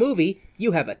we're a movie,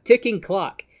 you have a ticking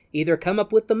clock. Either come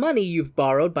up with the money you've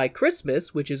borrowed by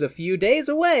Christmas, which is a few days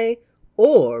away,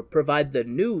 or provide the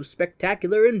new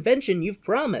spectacular invention you've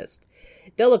promised.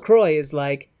 Delacroix is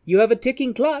like, you have a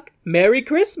ticking clock, Merry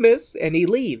Christmas, and he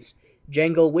leaves.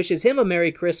 Jangle wishes him a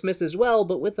Merry Christmas as well,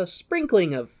 but with a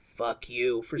sprinkling of fuck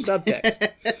you for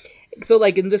subtext. So,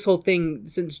 like, in this whole thing,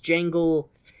 since Jangle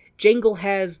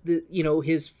has the,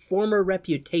 his former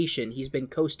reputation, he's been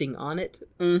coasting on it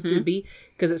to be,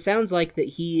 because it sounds like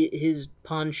that his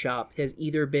pawn shop has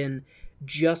either been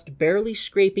just barely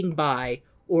scraping by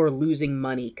or losing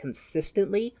money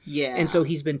consistently. Yeah. And so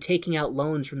he's been taking out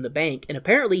loans from the bank, and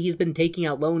apparently he's been taking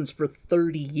out loans for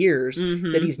 30 years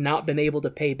that he's not been able to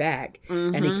pay back.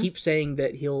 And he keeps saying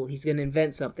that he's going to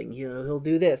invent something. He'll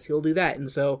do this, he'll do that. And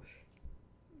so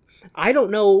I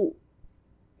don't know.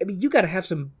 I mean, you got to have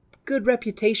some good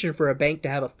reputation for a bank to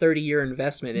have a 30-year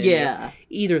investment in you.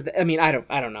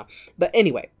 I don't know. But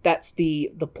anyway, that's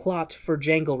the plot for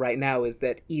Jangle right now, is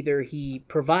that either he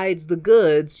provides the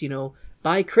goods,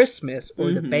 by Christmas,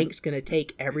 or the bank's going to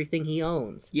take everything he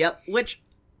owns. Yep, which,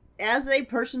 as a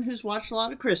person who's watched a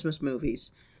lot of Christmas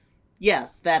movies,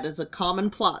 yes, that is a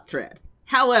common plot thread.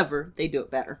 However, they do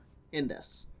it better in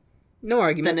this. No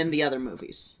argument. Than in the other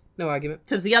movies. No argument.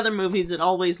 Because the other movies, it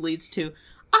always leads to,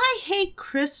 I hate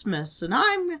Christmas, and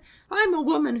I'm a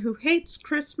woman who hates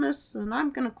Christmas, and I'm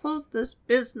going to close this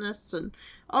business, and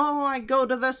I go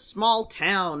to this small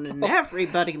town, and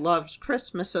everybody loves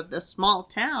Christmas at this small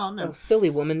town. And silly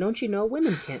woman, don't you know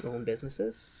women can't own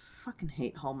businesses? Fucking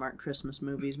hate Hallmark Christmas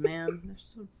movies, man. They're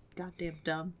so goddamn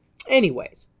dumb.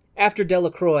 Anyways, after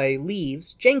Delacroix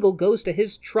leaves, Jangle goes to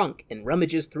his trunk and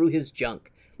rummages through his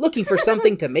junk, looking for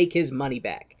something to make his money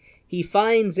back. He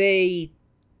finds a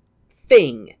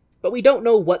thing, but we don't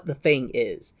know what the thing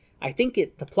is. I think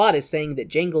the plot is saying that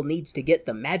Jangle needs to get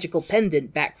the magical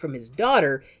pendant back from his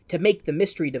daughter to make the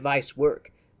mystery device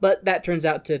work. But that turns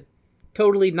out to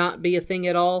totally not be a thing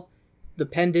at all. The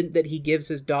pendant that he gives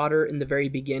his daughter in the very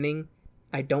beginning,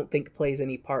 I don't think plays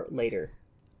any part later.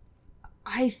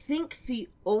 I think the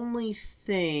only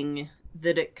thing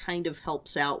that it kind of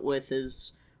helps out with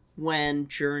is when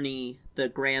Journey, the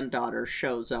granddaughter,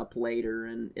 shows up later,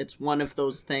 and it's one of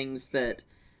those things that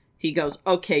he goes,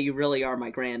 okay, you really are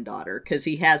my granddaughter, because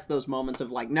he has those moments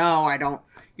of like, no, I don't,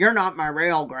 you're not my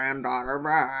real granddaughter.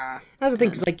 Blah. That's the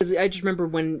thing, because I just remember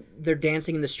when they're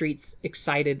dancing in the streets,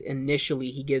 excited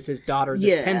initially, he gives his daughter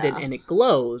this pendant, and it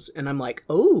glows, and I'm like,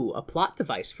 oh, a plot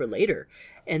device for later.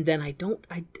 And then I don't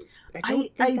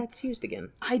think that's used again.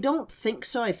 I don't think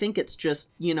so. I think it's just,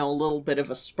 a little bit of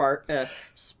a spark of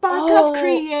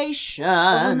creation.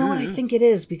 Oh, no, I think it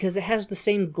is, because it has the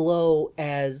same glow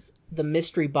as the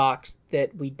mystery box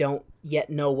that we don't yet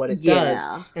know what it does.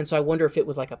 And so I wonder if it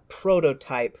was like a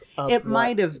prototype of it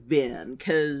might have been,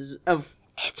 because of...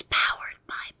 It's powered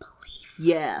by belief.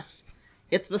 Yes.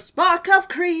 It's the spark of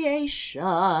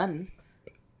creation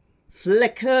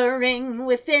flickering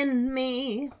within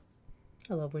me.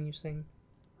 I love when you sing.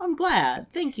 I'm glad.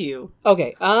 Thank you.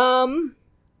 Okay,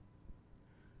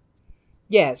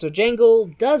 yeah, so Jangle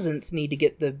doesn't need to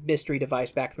get the mystery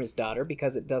device back from his daughter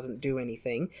because it doesn't do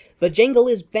anything. But Jangle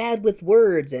is bad with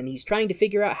words, and he's trying to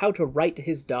figure out how to write to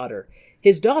his daughter.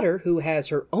 His daughter, who has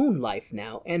her own life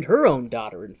now, and her own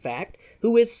daughter, in fact,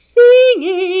 who is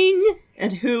singing!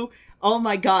 And who, oh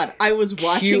my god, I was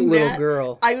watching Cute little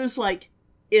girl. I was like,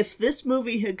 if this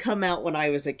movie had come out when I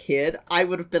was a kid, I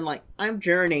would have been like, I'm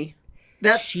Journey.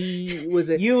 She was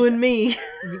you and me.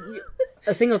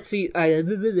 A thing I'll see, got a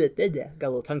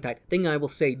little tongue-tied. Thing I will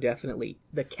say, definitely,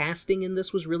 the casting in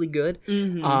this was really good.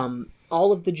 Mm-hmm.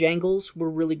 All of the Jangles were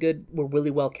really good, were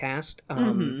really well cast.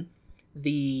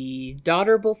 The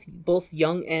daughter, both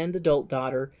young and adult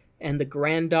daughter, and the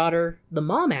granddaughter, the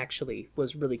mom actually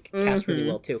was really cast really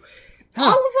well too.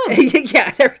 All of them!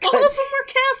 Yeah, they're good. All of them were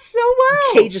cast so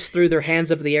well! Kay just threw their hands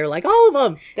up in the air like, all of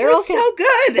them! They're all so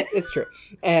good! It's true.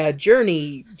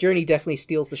 Journey definitely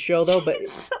steals the show, though, but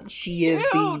she is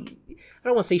the... I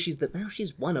don't want to say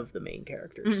she's one of the main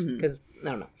characters, because, I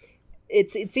don't know.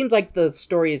 It seems like the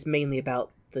story is mainly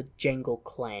about the Jangle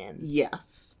clan.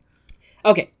 Yes.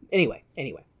 Okay, anyway. She's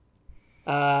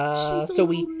a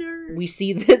little nerd. we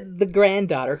see the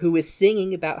granddaughter who is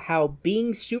singing about how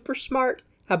being super smart,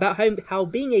 about how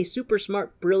being a super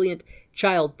smart, brilliant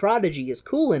child prodigy is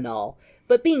cool and all,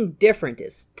 but being different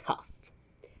is tough.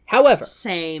 However,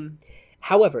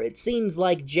 it seems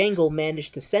like Jangle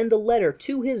managed to send a letter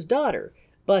to his daughter,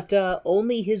 but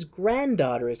only his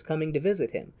granddaughter is coming to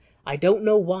visit him. I don't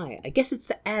know why. I guess it's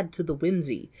to add to the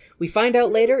whimsy. We find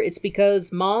out later it's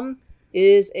because Mom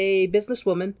is a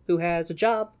businesswoman who has a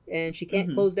job, and she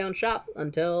can't close down shop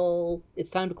until it's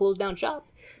time to close down shop.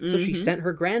 So she sent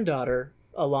her granddaughter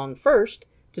along first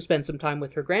to spend some time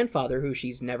with her grandfather, who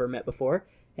she's never met before,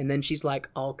 and then she's like,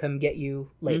 I'll come get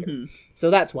you later. So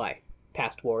that's why,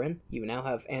 past Warren, you now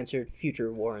have answered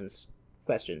future Warren's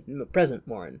question. Present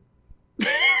Warren.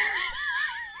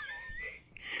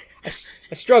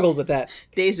 I struggled with that.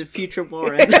 Days of future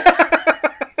Warren.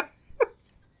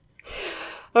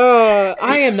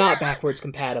 I am not backwards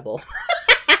compatible.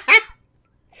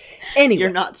 Anyway. You're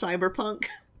not cyberpunk?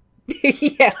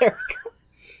 Yeah, there we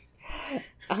go.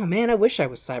 Oh man, I wish I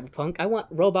was cyberpunk. I want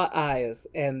robot eyes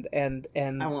and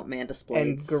I want mantis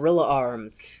blades. And gorilla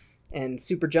arms and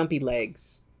super jumpy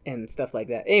legs and stuff like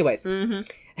that. Anyways.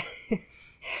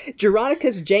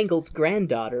 Jeronicus Jangle's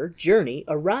granddaughter, Journey,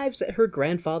 arrives at her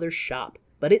grandfather's shop,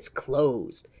 but it's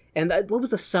closed. And what was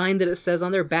the sign that it says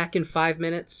on there? Back in 5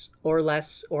 minutes, or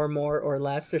less, or more, or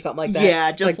less, or something like that?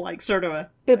 Yeah, just like sort of a...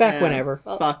 Be back whenever.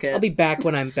 Fuck it. I'll be back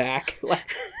when I'm back.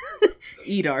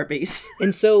 Eat Arby's.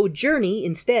 And so Journey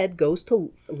instead goes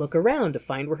to look around to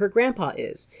find where her grandpa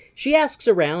is. She asks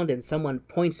around and someone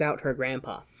points out her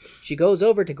grandpa. She goes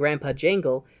over to Grandpa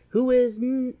Jangle, who is...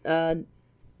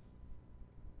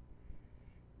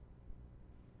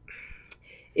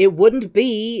 It wouldn't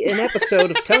be an episode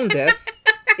of Tone Deaf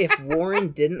if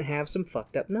Warren didn't have some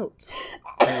fucked up notes.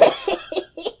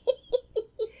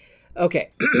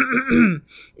 Okay.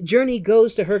 Journey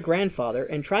goes to her grandfather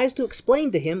and tries to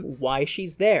explain to him why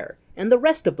she's there and the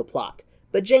rest of the plot,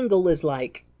 but Jangle is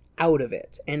like out of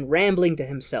it and rambling to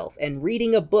himself and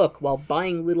reading a book while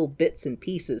buying little bits and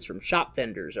pieces from shop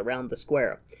vendors around the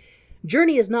square.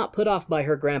 Journey is not put off by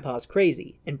her grandpa's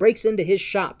crazy and breaks into his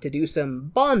shop to do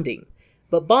some bonding.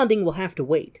 But bonding will have to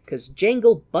wait, because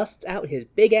Jangle busts out his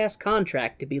big-ass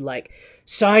contract to be like,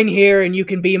 sign here and you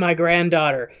can be my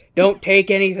granddaughter. Don't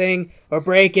take anything, or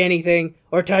break anything,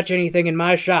 or touch anything in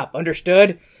my shop,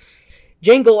 understood?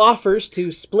 Jangle offers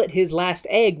to split his last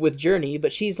egg with Journey,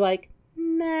 but she's like,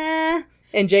 nah.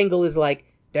 And Jangle is like,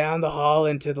 down the hall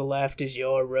and to the left is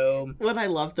your room. What I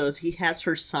love, though, is he has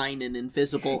her sign in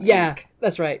invisible ink. Yeah,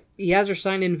 that's right. He has her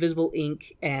sign in invisible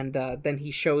ink, and then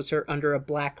he shows her under a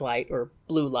black light, or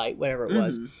blue light, whatever it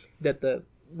was, that the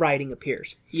writing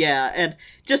appears. Yeah, and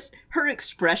just her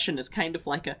expression is kind of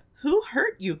like a, who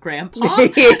hurt you, Grandpa?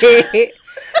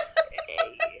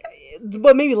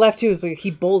 What made me laugh, too, is like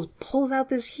he pulls out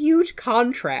this huge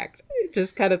contract,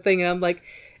 just kind of thing, and I'm like...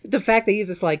 The fact that he's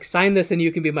just like, sign this and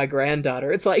you can be my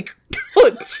granddaughter. It's like, oh,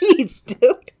 jeez,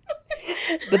 dude.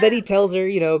 But then he tells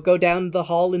her, go down the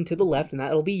hall and to the left, and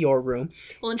that'll be your room.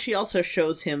 Well, and she also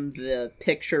shows him the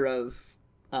picture of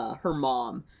her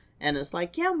mom. And it's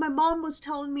like, yeah, my mom was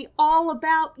telling me all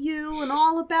about you and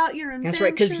all about your inventions. That's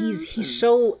right, because he's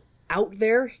so out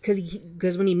there.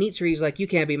 Because when he meets her, he's like, you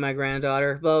can't be my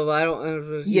granddaughter. Blah, blah,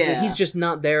 blah. He's just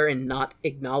not there and not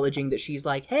acknowledging that she's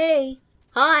like, hey.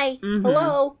 Hi,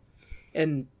 hello.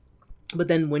 But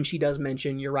then when she does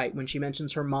mention, you're right, when she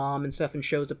mentions her mom and stuff and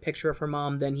shows a picture of her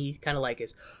mom, then he kind of like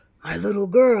is, my little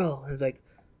girl. And it's like,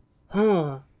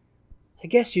 I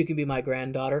guess you can be my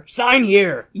granddaughter. Sign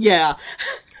here. Yeah.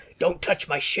 Don't touch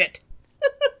my shit.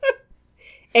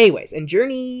 Anyways, and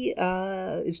Journey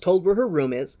is told where her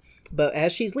room is, but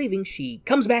as she's leaving, she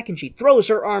comes back and she throws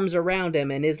her arms around him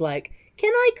and is like,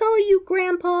 can I call you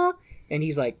Grandpa? And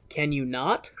he's like, can you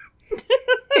not?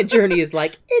 And Journey is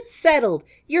like, it's settled.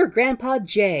 You're Grandpa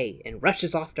Jay, and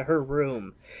rushes off to her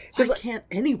room. Why can't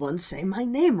anyone say my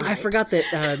name right? I forgot that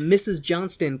Mrs.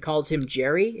 Johnston calls him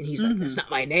Jerry, and he's like, that's not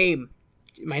my name.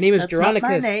 My name is Jeronicus. That's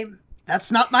not my name.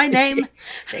 That's not my name.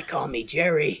 They call me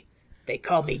Jerry. They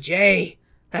call me Jay.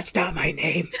 That's not my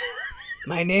name.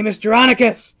 My name is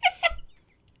Jeronicus.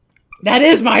 That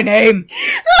is my name.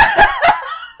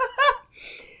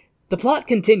 The plot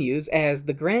continues as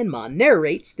the grandma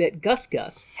narrates that Gus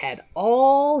Gus had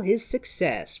all his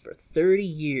success for 30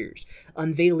 years,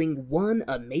 unveiling one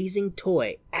amazing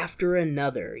toy after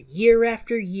another, year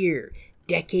after year,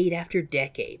 decade after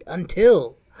decade,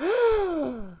 until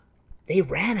they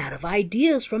ran out of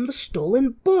ideas from the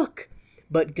stolen book.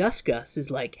 But Gus Gus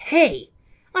is like, hey,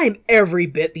 I'm every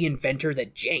bit the inventor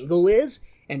that Jangle is.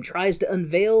 and tries to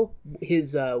unveil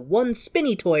his one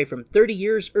spinny toy from 30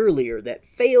 years earlier that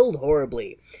failed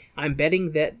horribly. I'm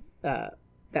betting that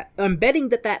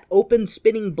that open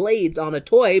spinning blades on a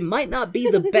toy might not be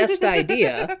the best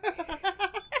idea.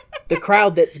 The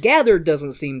crowd that's gathered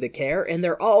doesn't seem to care, and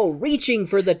they're all reaching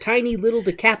for the tiny little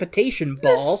decapitation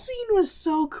ball. This scene was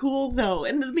so cool, though,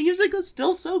 and the music was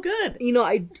still so good. You know,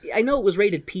 I know it was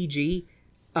rated PG.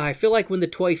 I feel like when the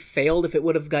toy failed, if it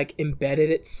would have, like, embedded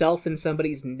itself in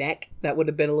somebody's neck, that would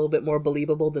have been a little bit more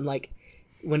believable than, like,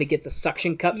 when it gets a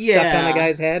suction cup stuck on a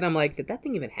guy's head. I'm like, did that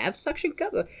thing even have suction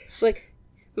cup? Like,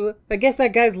 I guess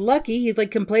that guy's lucky. He's, like,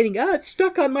 complaining, it's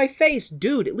stuck on my face.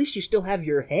 Dude, at least you still have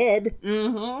your head.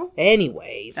 Mm-hmm.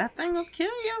 Anyways. That thing will kill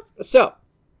you. So,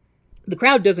 the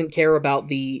crowd doesn't care about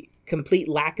the complete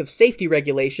lack of safety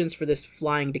regulations for this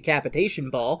flying decapitation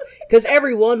ball, because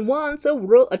everyone wants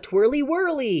a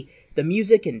twirly-whirly. The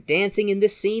music and dancing in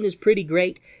this scene is pretty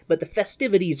great, but the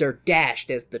festivities are dashed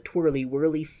as the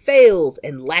twirly-whirly fails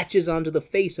and latches onto the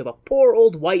face of a poor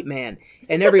old white man,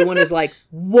 and everyone is like,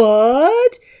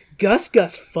 what? Gus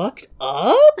fucked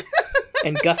up?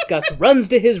 And Gus runs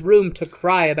to his room to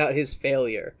cry about his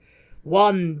failure.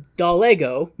 Juan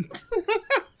Diego,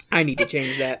 I need to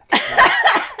change that.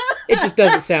 It just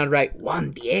doesn't sound right.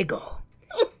 Juan Diego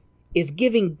is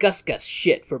giving Gus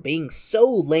shit for being so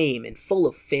lame and full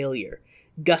of failure.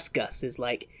 Gus is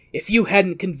like, if you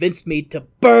hadn't convinced me to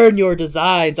burn your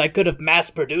designs, I could have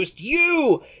mass-produced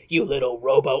you little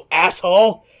robo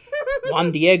asshole.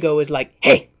 Juan Diego is like,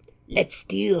 hey, let's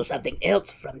steal something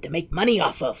else to make money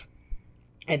off of.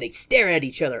 And they stare at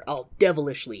each other all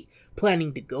devilishly,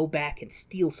 planning to go back and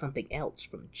steal something else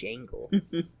from Jangle.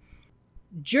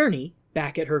 Journey,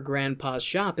 back at her grandpa's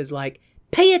shop, is like,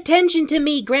 pay attention to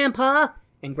me, Grandpa!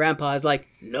 And Grandpa is like,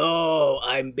 no,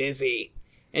 I'm busy.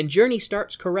 And Journey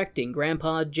starts correcting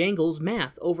Grandpa Jangle's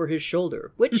math over his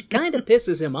shoulder, which kind of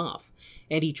pisses him off.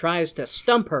 And he tries to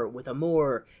stump her with a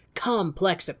more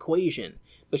complex equation.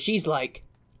 But she's like,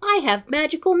 I have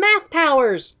magical math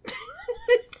powers!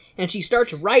 And she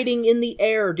starts writing in the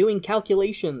air, doing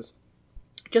calculations,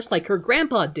 just like her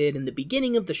grandpa did in the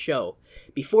beginning of the show,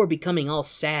 before becoming all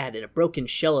sad and a broken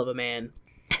shell of a man.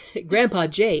 Grandpa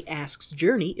Jay asks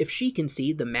Journey if she can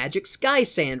see the magic sky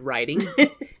sand writing,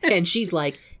 and she's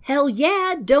like, hell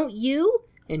yeah, don't you?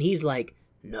 And he's like,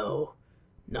 no,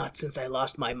 not since I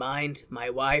lost my mind, my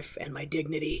wife, and my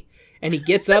dignity. And he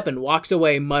gets up and walks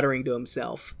away, muttering to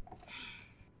himself.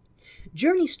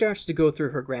 Journey starts to go through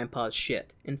her grandpa's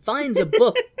shit and finds a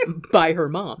book by her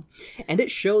mom, and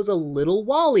it shows a little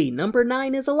Wally, number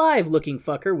 9 is alive looking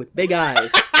fucker with big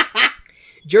eyes.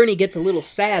 Journey gets a little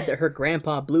sad that her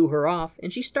grandpa blew her off,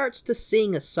 and she starts to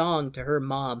sing a song to her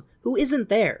mom, who isn't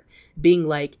there, being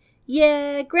like,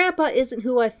 yeah, Grandpa isn't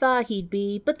who I thought he'd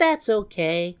be, but that's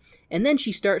okay. And then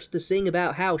she starts to sing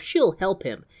about how she'll help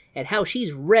him, and how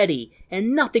she's ready,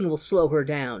 and nothing will slow her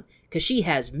down, because she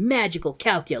has magical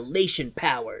calculation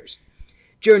powers.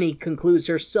 Journey concludes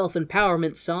her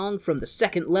self-empowerment song from the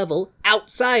second level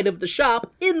outside of the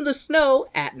shop in the snow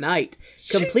at night,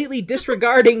 completely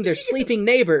disregarding their sleeping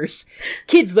neighbors.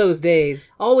 Kids those days,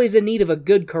 always in need of a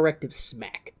good corrective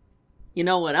smack. You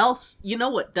know what else? You know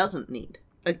what doesn't need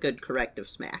a good corrective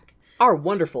smack? Our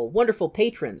wonderful, wonderful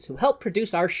patrons who help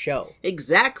produce our show.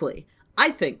 Exactly.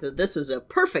 I think that this is a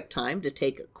perfect time to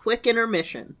take a quick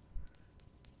intermission.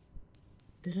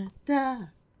 Da-da-da.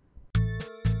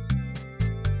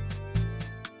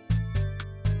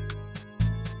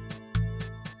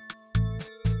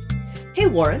 Hey,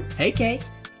 Warren. Hey, Kay.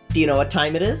 Do you know what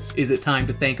time it is? Is it time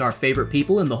to thank our favorite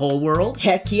people in the whole world?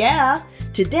 Heck yeah!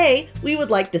 Today, we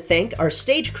would like to thank our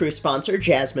stage crew sponsor,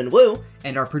 Jasmine Wu.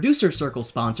 And our producer circle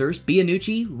sponsors,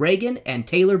 Bianucci, Reagan, and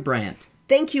Taylor Brandt.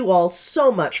 Thank you all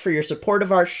so much for your support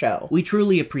of our show. We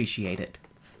truly appreciate it.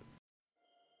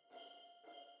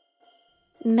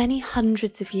 Many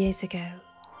hundreds of years ago,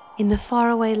 in the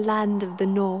faraway land of the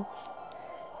North,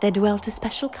 there dwelt a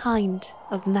special kind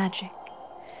of magic.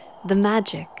 The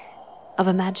magic of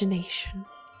imagination.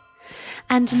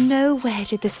 And nowhere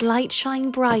did this light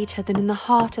shine brighter than in the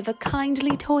heart of a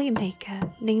kindly toy maker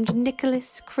named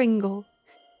Nicholas Kringle.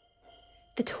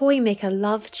 The toy maker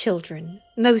loved children,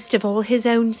 most of all his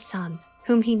own son,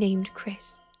 whom he named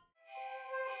Chris.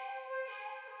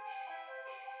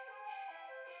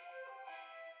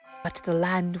 But the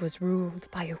land was ruled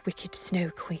by a wicked snow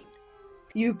queen.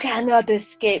 You cannot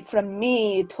escape from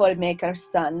me, Toymaker's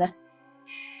son.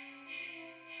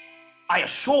 I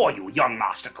assure you, young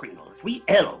Master Kringle, we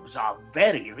elves are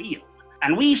very real,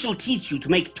 and we shall teach you to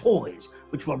make toys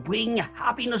which will bring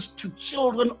happiness to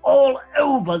children all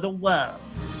over the world.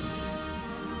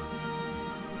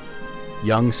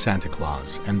 Young Santa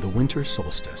Claus and the Winter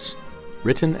Solstice.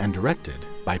 Written and directed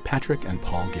by Patrick and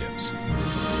Paul Gibbs.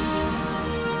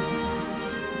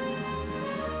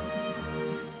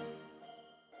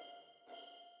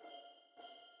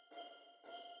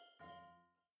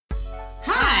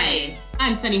 Hi,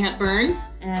 I'm Sunny Hepburn.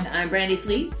 And I'm Brandy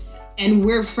Fleets. And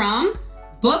we're from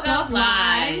Book of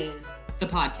Lies, the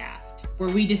podcast, where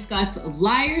we discuss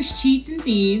liars, cheats, and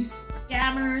thieves,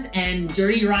 Scammers and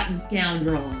dirty, rotten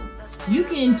scoundrels. You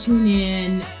can tune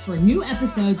in for new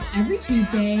episodes every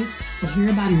Tuesday to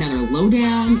hear about another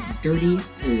lowdown, dirty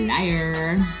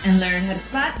liar. And learn how to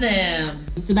spot them.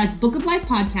 So that's Book of Lies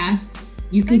Podcast.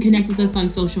 You can connect with us on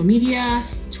social media,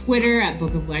 Twitter at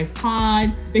Book of Lies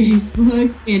Pod,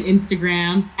 Facebook and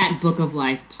Instagram at Book of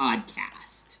Lies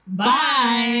Podcast.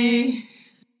 Bye!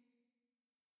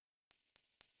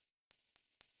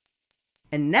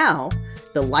 And now,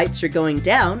 the lights are going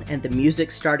down and the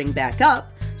music's starting back up,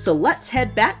 so let's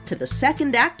head back to the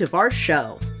second act of our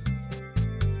show.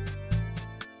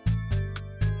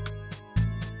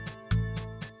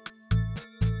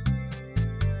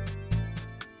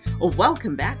 Well,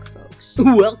 welcome back, folks.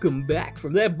 Welcome back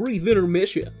from that brief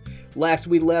intermission. Last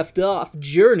we left off,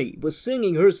 Journey was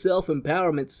singing her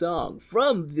self-empowerment song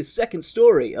from the second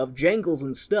story of Jangles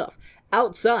and Stuff,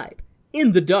 outside,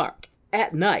 in the dark,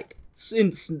 at night, in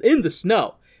the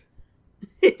snow.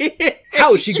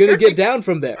 How is she gonna get down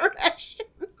from there?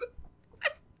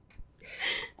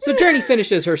 So Journey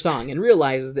finishes her song and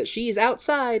realizes that she's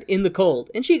outside in the cold,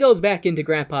 and she goes back into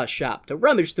Grandpa's shop to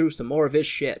rummage through some more of his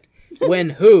shit.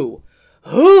 When who,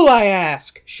 I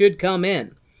ask, should come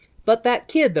in? But that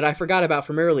kid that I forgot about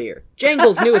from earlier,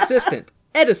 Jangles' new assistant,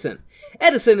 Edison.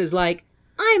 Edison is like,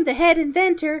 I'm the head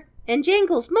inventor and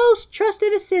Jangles' most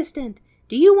trusted assistant.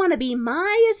 Do you want to be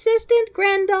my assistant,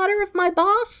 granddaughter of my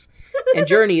boss? And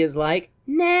Journey is like,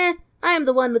 nah, I'm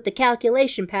the one with the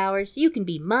calculation powers. You can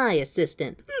be my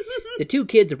assistant. The two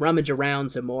kids rummage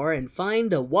around some more and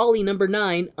find a Wally number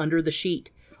 9 under the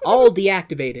sheet, all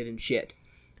deactivated and shit.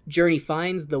 Journey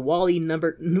finds Wally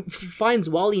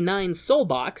 9's soul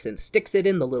box and sticks it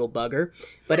in the little bugger,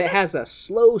 but it has a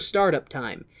slow startup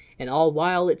time, and all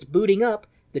while it's booting up,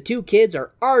 the two kids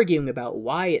are arguing about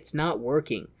why it's not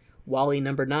working. Wally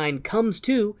number 9 comes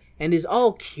to and is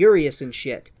all curious and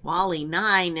shit. Wally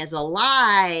 9 is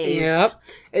alive. Yep.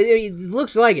 It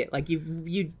looks like it. Like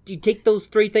you take those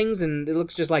three things and it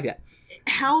looks just like that.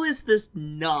 How is this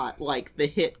not like the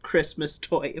hit Christmas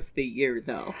toy of the year,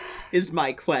 though, is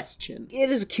my question.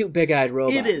 It is a cute big-eyed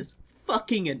robot. It is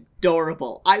fucking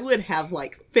adorable. I would have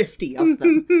like 50 of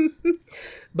them.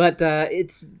 But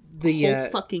it's the whole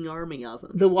fucking army of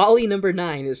them. The Wally number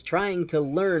 9 is trying to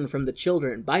learn from the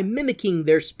children by mimicking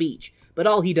their speech, but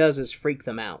all he does is freak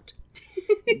them out.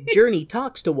 Journey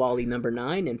talks to Wally number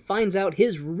 9 and finds out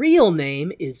his real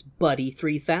name is Buddy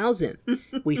 3000.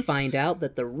 We find out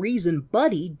that the reason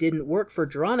Buddy didn't work for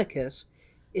Dronicus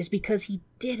is because he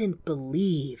didn't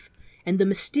believe. And the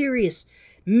mysterious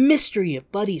mystery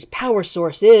of Buddy's power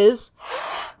source is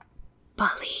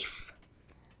belief.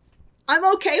 I'm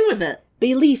okay with it.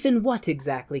 Belief in what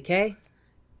exactly, Kay?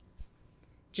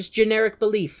 Just generic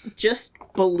belief. Just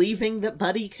believing that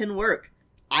Buddy can work.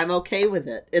 I'm okay with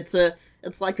it.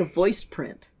 It's like a voice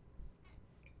print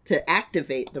to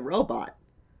activate the robot.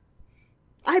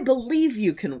 I believe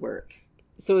you can work.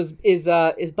 So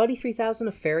is Buddy 3000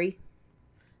 a fairy?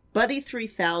 Buddy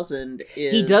 3000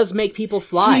 is... He does make people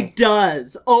fly. He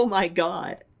does. Oh my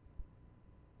god.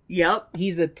 Yep.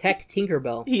 He's a tech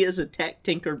Tinkerbell. He is a tech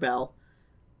Tinkerbell.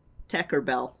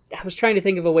 Techerbell. I was trying to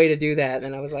think of a way to do that,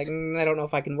 and I was like, I don't know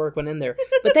if I can work one in there.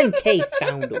 But then Kay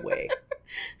found a way.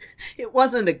 It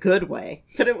wasn't a good way,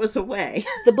 but it was a way.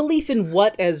 The belief in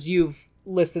what, as you've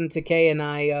listened to Kay and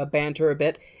I banter a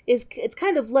bit, it's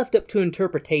kind of left up to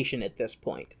interpretation at this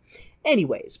point.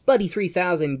 Anyways, Buddy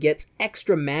 3000 gets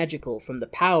extra magical from the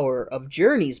power of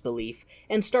Journey's belief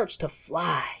and starts to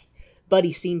fly.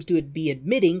 Buddy seems to be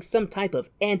admitting some type of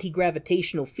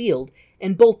anti-gravitational field,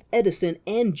 and both Edison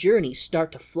and Journey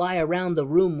start to fly around the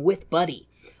room with Buddy.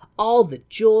 All the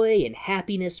joy and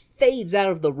happiness fades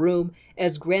out of the room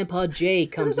as Grandpa Jay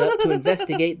comes up to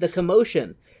investigate the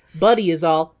commotion. Buddy is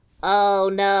all,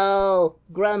 oh no,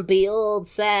 grumpy old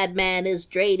sad man is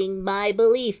draining my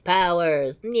belief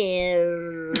powers.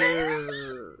 And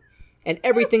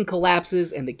everything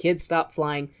collapses and the kids stop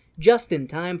flying just in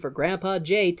time for Grandpa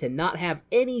Jay to not have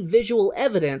any visual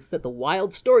evidence that the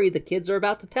wild story the kids are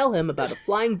about to tell him about a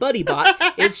flying buddy bot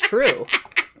is true.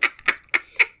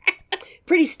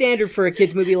 Pretty standard for a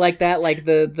kids movie like that, like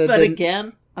But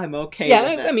again, I'm okay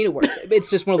with it. I mean, it works.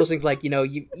 It's just one of those things like, you know,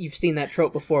 you've seen that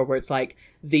trope before where it's like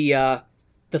the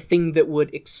the thing that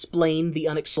would explain the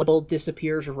unexplainable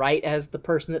disappears right as the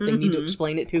person that they need to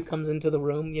explain it to comes into the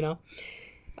room, you know?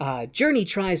 Journey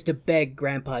tries to beg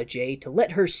Grandpa Jay to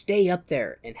let her stay up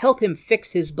there and help him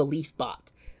fix his belief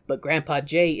bot. But Grandpa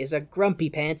Jay is a grumpy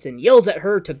pants and yells at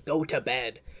her to go to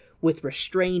bed. With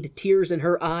restrained tears in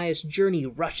her eyes, Journey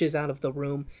rushes out of the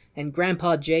room, and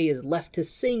Grandpa Jay is left to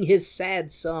sing his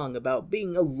sad song about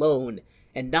being alone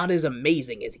and not as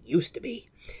amazing as he used to be.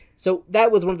 So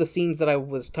that was one of the scenes that I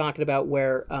was talking about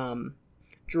where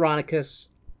Geronicus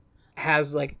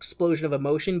has like explosion of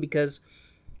emotion, because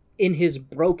in his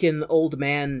broken old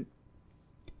man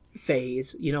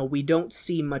phase, you know, we don't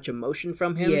see much emotion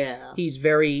from him. Yeah. He's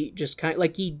very just kind of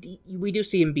like we do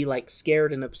see him be like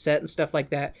scared and upset and stuff like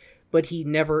that, but he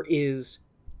never is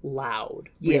loud.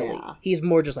 Really. Yeah. He's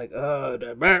more just like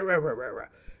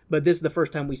but this is the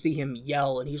first time we see him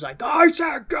yell, and he's like, I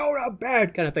said go to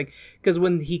bed, kind of thing. Because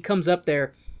when he comes up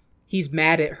there, he's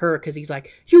mad at her because he's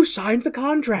like, you signed the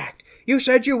contract. You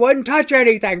said you wouldn't touch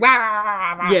anything.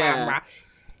 Yeah.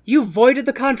 You voided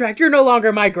the contract. You're no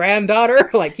longer my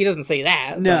granddaughter. Like, he doesn't say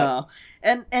that. No.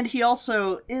 And he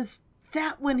also, is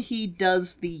that when he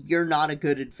does the you're not a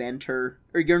good inventor,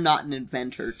 or you're not an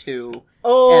inventor to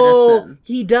Edison?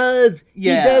 He does.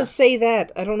 Yeah. He does say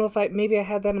that. I don't know if maybe I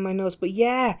had that in my notes, but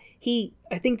yeah,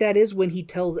 I think that is when he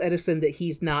tells Edison that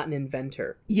he's not an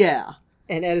inventor. Yeah.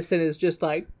 And Edison is just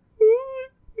like,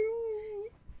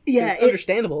 yeah, it's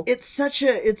understandable. It's such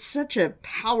a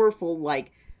powerful,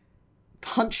 like,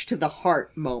 punch to the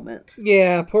heart moment.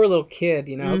 Yeah, poor little kid,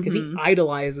 you know, because he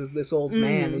idolizes this old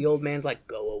man, and the old man's like,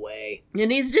 go away.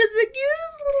 And he's just the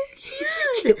cutest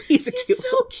little kid. He's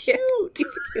so cute. He's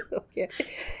a cute little kid.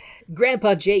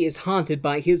 Grandpa Jay is haunted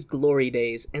by his glory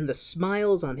days and the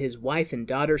smiles on his wife and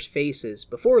daughter's faces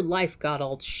before life got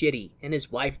all shitty and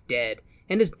his wife dead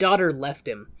and his daughter left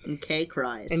him. And Kay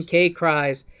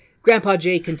cries. Grandpa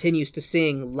Jay continues to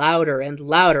sing louder and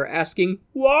louder, asking,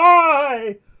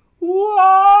 why?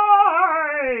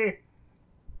 Why?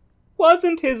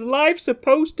 Wasn't his life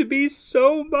supposed to be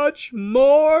so much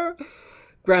more?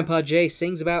 Grandpa Jay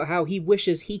sings about how he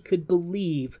wishes he could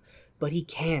believe, but he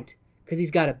can't, because he's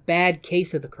got a bad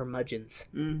case of the curmudgeons.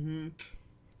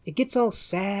 It gets all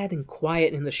sad and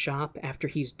quiet in the shop after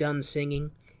he's done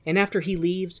singing, and after he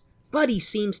leaves, Buddy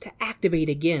seems to activate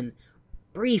again,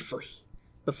 briefly,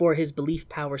 before his belief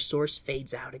power source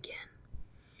fades out again.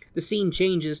 The scene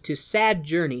changes to sad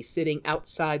Journey sitting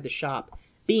outside the shop,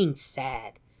 being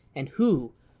sad. And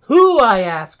who, I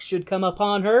ask, should come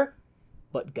upon her?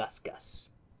 But Gus Gus.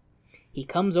 He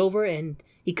comes over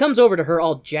to her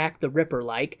all Jack the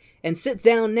Ripper-like, and sits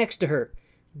down next to her.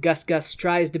 Gus Gus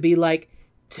tries to be like,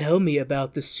 tell me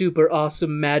about the super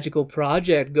awesome magical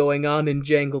project going on in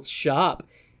Jangle's shop.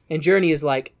 And Journey is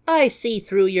like, I see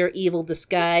through your evil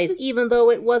disguise, even though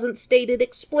it wasn't stated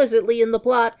explicitly in the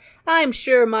plot. I'm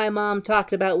sure my mom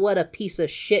talked about what a piece of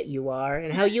shit you are,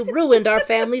 and how you ruined our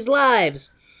family's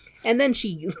lives. And then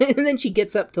she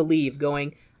gets up to leave,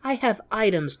 going, I have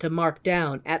items to mark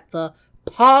down at the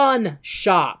pawn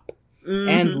shop,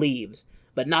 and leaves.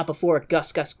 But not before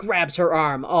Gus Gus grabs her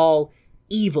arm, all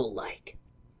evil-like.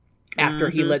 After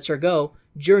he lets her go,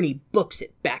 Journey books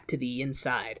it back to the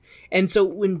inside. And so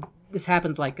when this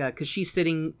happens, like, because she's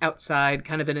sitting outside,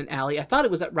 kind of in an alley. I thought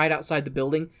it was right outside the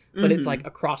building, but it's, like,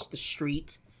 across the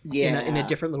street in a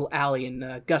different little alley.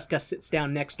 And Gus Gus sits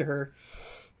down next to her.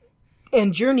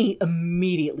 And Journey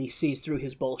immediately sees through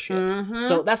his bullshit.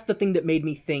 So that's the thing that made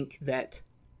me think that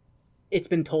it's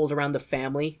been told around the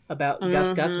family about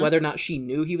Gus Gus. Whether or not she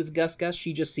knew he was Gus Gus,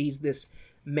 she just sees this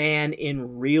man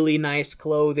in really nice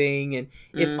clothing, and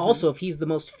if he's the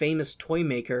most famous toy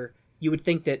maker, you would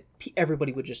think that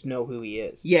everybody would just know who he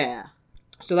is. Yeah.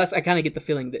 So I kind of get the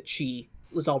feeling that she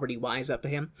was already wise up to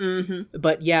him.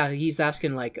 But yeah, he's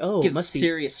asking like, oh, gives it must be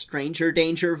serious stranger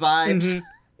danger vibes.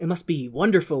 It must be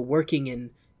wonderful working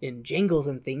in Jangles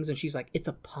and things. And she's like, it's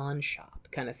a pawn shop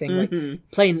kind of thing, like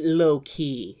playing low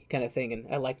key kind of thing. And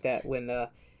I like that when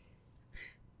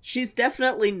she's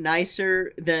definitely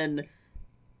nicer than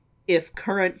if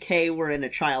current Kay were in a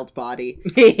child's body,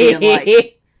 being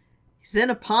like, he's in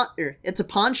a pawn, it's a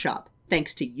pawn shop,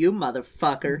 thanks to you,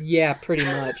 motherfucker. Yeah, pretty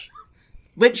much.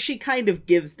 But she kind of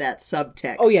gives that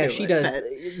subtext. Oh yeah, to she it, does.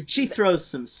 She throws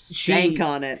some stank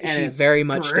on it, and she it's very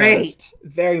much great. Does.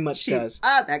 Very much does.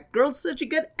 That girl's such a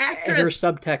good actress. And her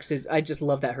subtext is, I just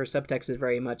love that her subtext is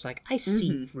very much like, I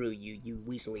see through you, you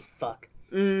weaselly fuck.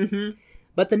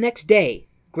 But the next day,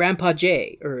 Grandpa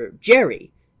Jerry,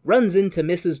 runs into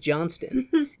Mrs.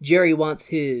 Johnston. Jerry wants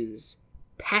his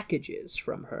packages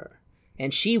from her,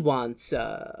 and she wants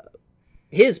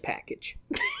his package.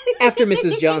 After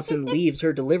Mrs. Johnson leaves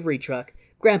her delivery truck,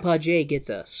 Grandpa Jay gets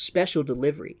a special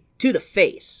delivery. To the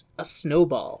face, a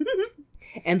snowball.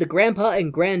 And the grandpa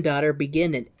and granddaughter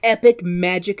begin an epic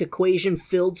magic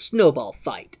equation-filled snowball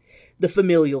fight. The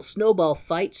familial snowball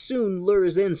fight soon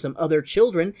lures in some other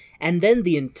children, and then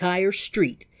the entire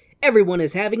street. Everyone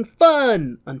is having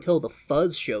fun until the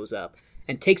Fuzz shows up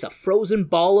and takes a frozen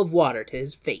ball of water to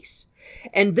his face.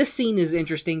 And this scene is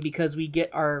interesting because we get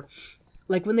our,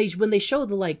 like, when they show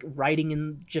the, like, writing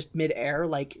in just midair,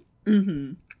 like,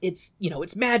 it's, you know,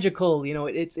 it's magical, you know,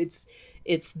 it's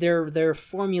they're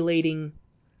formulating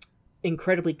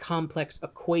incredibly complex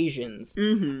equations,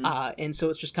 and so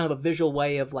it's just kind of a visual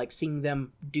way of, like, seeing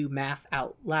them do math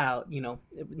out loud, you know,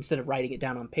 instead of writing it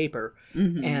down on paper.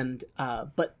 And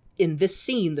but in this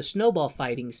scene, the snowball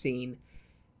fighting scene,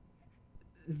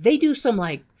 they do some,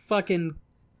 like, fucking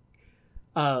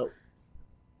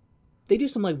they do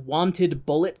some, like, wanted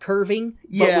bullet curving,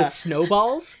 but with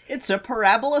snowballs. It's a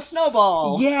parabola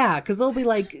snowball. Yeah, because they'll be,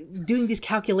 like, doing these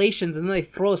calculations, and then they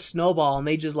throw a snowball, and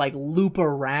they just, like, loop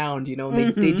around, you know,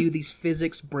 and they do these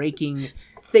physics-breaking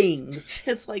things.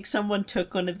 It's like someone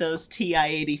took one of those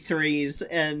TI-83s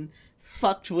and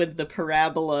fucked with the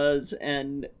parabolas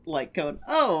and, like, going,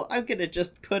 oh, I'm gonna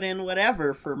just put in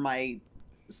whatever for my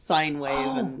sine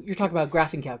wave. And you're talking about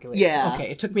graphing calculators. Yeah.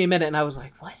 Okay, it took me a minute, and I was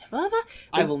like, what?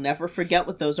 I will never forget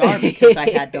what those are because I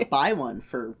had to buy one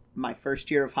for my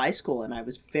first year of high school, and I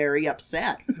was very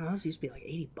upset. Those used to be like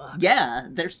 $80. Yeah,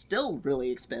 they're still really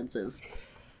expensive.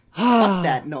 Fuck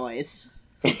that noise.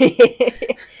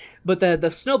 But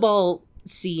the snowball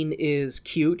scene is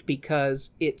cute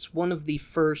because it's one of the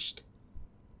first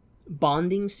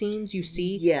bonding scenes you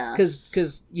see. Yeah.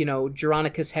 Because, you know,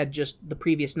 Geronicus had just the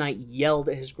previous night yelled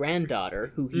at his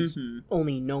granddaughter, who he's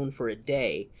only known for a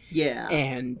day. Yeah.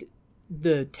 And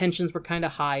the tensions were kind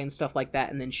of high and stuff like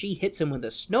that, and then she hits him with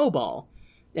a snowball.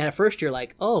 And at first you're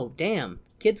like, oh, damn,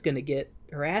 kid's gonna get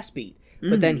her ass beat.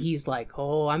 But then he's like,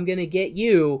 oh, I'm gonna get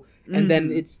you. And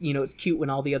then it's, you know, it's cute when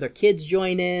all the other kids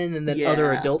join in, and then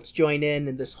other adults join in,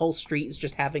 and this whole street is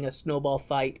just having a snowball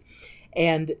fight.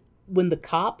 And when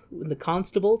the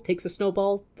constable takes a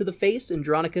snowball to the face, and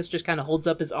Geronicus just kind of holds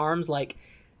up his arms, like,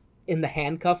 in the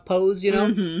handcuff pose, you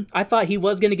know? I thought he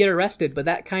was going to get arrested, but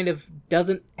that kind of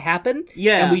doesn't happen.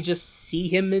 Yeah. And we just see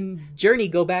him and Journey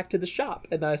go back to the shop.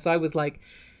 And so I was like,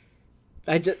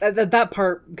 that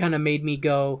part kind of made me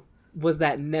go, was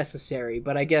that necessary?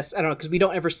 But I guess, I don't know, because we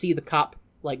don't ever see the cop,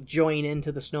 like, join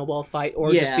into the snowball fight,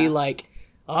 or just be like,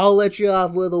 I'll let you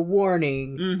off with a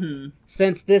warning.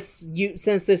 Since this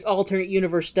alternate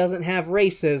universe doesn't have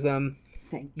racism,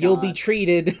 you'll be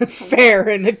treated fair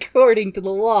and according to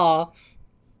the law.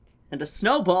 And a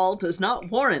snowball does not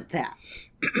warrant that.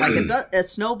 Like, a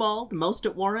snowball, the most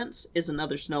it warrants is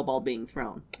another snowball being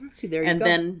thrown. See, there you go. And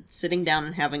then sitting down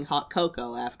and having hot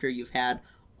cocoa after you've had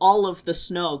all of the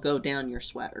snow go down your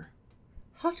sweater.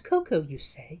 Hot cocoa, you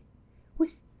say?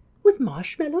 With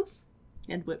marshmallows?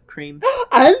 And whipped cream.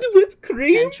 And whipped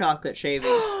cream? And chocolate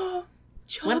shavings.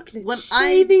 Chocolate when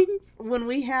shavings? When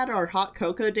we had our hot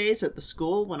cocoa days at the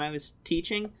school when I was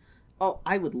teaching, oh,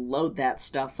 I would load that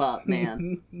stuff up,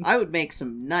 man. I would make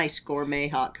some nice gourmet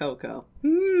hot cocoa.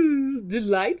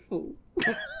 Delightful.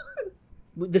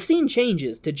 The scene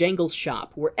changes to Jangle's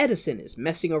shop, where Edison is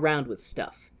messing around with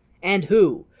stuff. And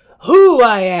who,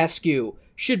 I ask you,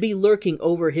 should be lurking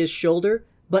over his shoulder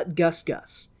but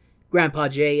Gus. Grandpa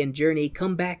Jay and Journey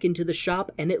come back into the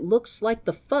shop, and it looks like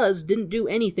the Fuzz didn't do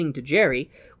anything to Jerry,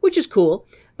 which is cool,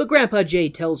 but Grandpa Jay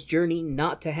tells Journey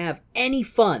not to have any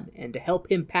fun and to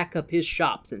help him pack up his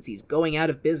shop since he's going out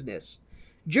of business.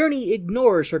 Journey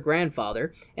ignores her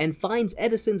grandfather and finds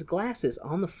Edison's glasses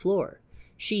on the floor.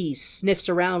 She sniffs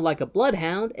around like a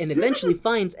bloodhound and eventually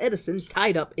finds Edison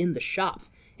tied up in the shop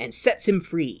and sets him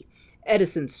free.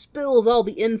 Edison spills all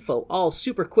the info all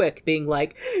super quick, being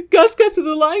like, Gus is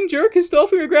a lying jerk who stole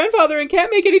from your grandfather and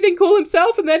can't make anything cool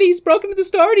himself, and then he's broken into the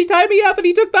store and he tied me up and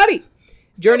he took Buddy.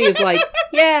 Journey is like,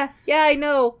 yeah, I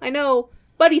know.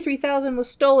 Buddy 3000 was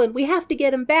stolen. We have to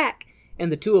get him back.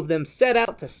 And the two of them set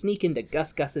out to sneak into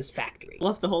Gus's factory.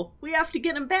 Love the whole, we have to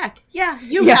get him back. Yeah,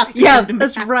 you have to get him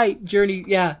back. That's right. Journey,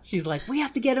 she's like, we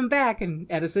have to get him back. And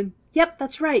Edison, yep,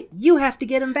 that's right. You have to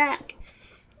get him back.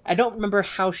 I don't remember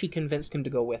how she convinced him to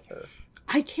go with her.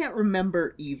 I can't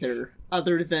remember either,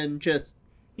 other than just,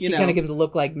 she kind of gives him the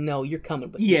look like, no, you're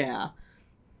coming with me. Yeah.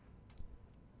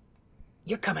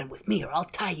 You're coming with me, or I'll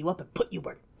tie you up and put you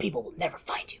where people will never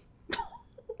find you.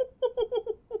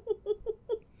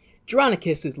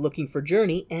 Geronicus is looking for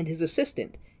Journey and his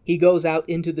assistant. He goes out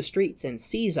into the streets and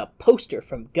sees a poster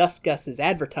from Gus's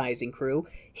advertising crew.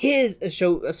 A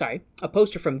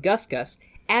poster from Gus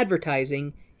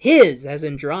advertising his, as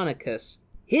in Geronicus,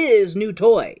 his new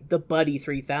toy, the Buddy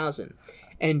 3000.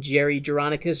 And Jerry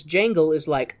Geronicus Jangle is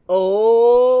like,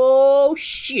 oh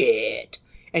shit.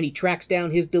 And he tracks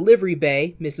down his delivery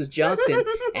bae, Mrs. Johnston,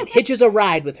 and hitches a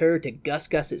ride with her to Gus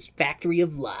Gus's factory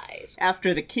of lies.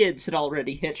 After the kids had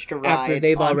already hitched a ride. After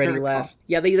they've on already her left.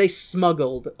 Yeah, they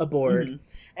smuggled aboard. Mm-hmm.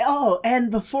 Oh,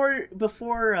 and before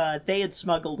they had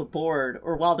smuggled aboard,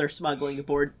 or while they're smuggling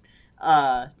aboard,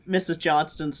 Mrs.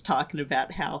 Johnston's talking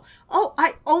about how,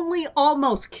 I only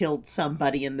almost killed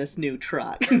somebody in this new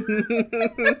truck.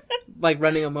 Like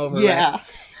running them over, yeah. right?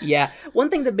 Yeah. One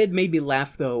thing that made me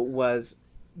laugh, though, was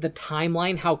the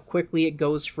timeline, how quickly it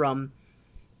goes from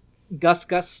Gus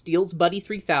steals Buddy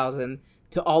 3000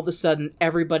 to all of a sudden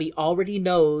everybody already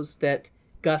knows that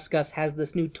Gus has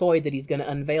this new toy that he's going to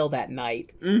unveil that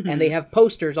night. Mm-hmm. And they have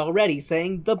posters already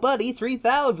saying, the Buddy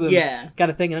 3000. Yeah. Kind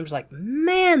of thing. And I'm just like,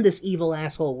 man, this evil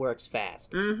asshole works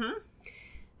fast. Mm-hmm.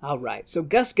 All right. So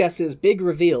Gus's big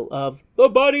reveal of the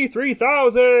Buddy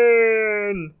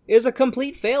 3000 is a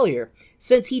complete failure,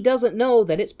 since he doesn't know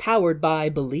that it's powered by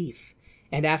belief.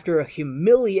 And after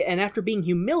being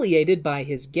humiliated by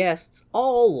his guests,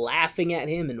 all laughing at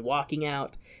him and walking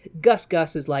out,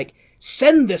 Gus is like,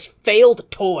 send this failed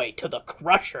toy to the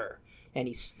Crusher. And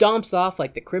he stomps off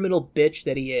like the criminal bitch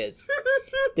that he is.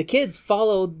 The kids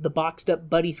follow the boxed up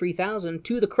Buddy 3000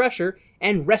 to the Crusher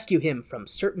and rescue him from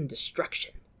certain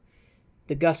destruction.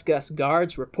 The Gus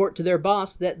guards report to their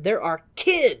boss that there are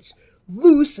kids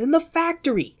loose in the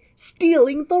factory,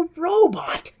 stealing the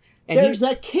robot. And there's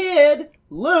a kid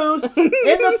loose in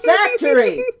the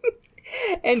factory.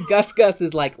 And Gus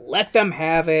is like, let them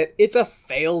have it. It's a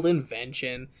failed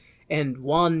invention. And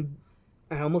Juan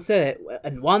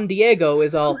Diego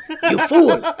is all, you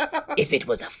fool! If it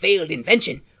was a failed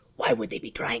invention, why would they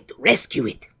be trying to rescue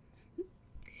it?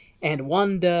 And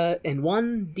Juan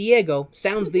Diego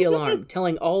sounds the alarm,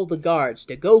 telling all the guards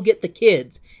to go get the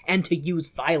kids and to use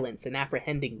violence in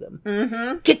apprehending them.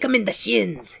 Mm-hmm. Kick them in the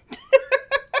shins!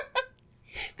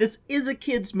 This is a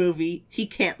kid's movie. He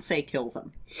can't say kill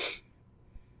them.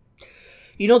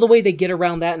 You know the way they get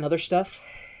around that and other stuff?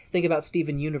 Think about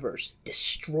Steven Universe.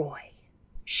 Destroy.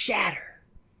 Shatter.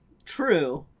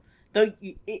 True. Though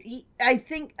I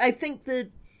think that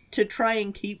to try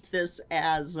and keep this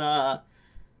as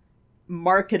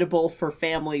marketable for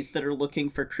families that are looking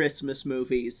for Christmas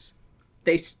movies,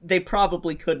 they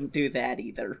probably couldn't do that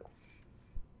either.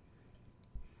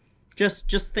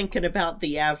 Just thinking about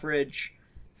the average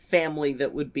family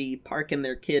that would be parking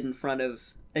their kid in front of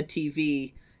a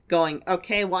TV going,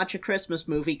 okay, watch a Christmas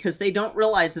movie, because they don't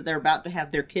realize that they're about to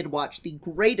have their kid watch the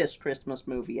greatest Christmas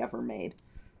movie ever made.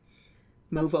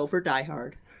 Move over, Die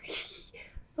Hard.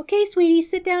 Okay, sweetie,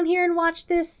 sit down here and watch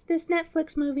this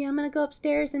Netflix movie. I'm gonna go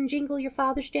upstairs and jingle your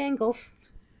father's jangles.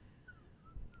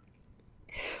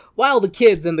 While the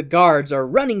kids and the guards are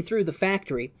running through the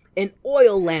factory, an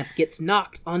oil lamp gets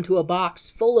knocked onto a box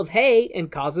full of hay and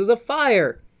causes a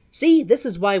fire. See, this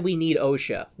is why we need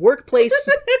OSHA. Workplace...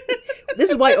 This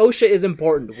is why OSHA is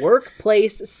important.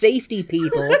 Workplace safety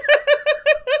people.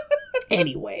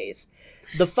 Anyways,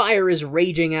 the fire is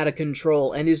raging out of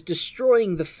control and is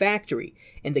destroying the factory,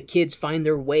 and the kids find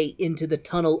their way into the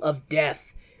tunnel of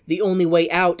death. The only way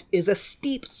out is a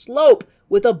steep slope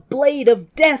with a blade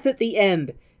of death at the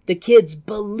end. The kids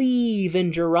believe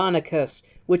in Geronicus,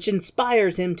 which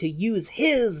inspires him to use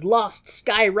his lost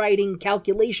skywriting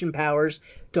calculation powers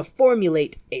to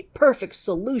formulate a perfect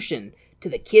solution to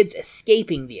the kids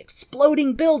escaping the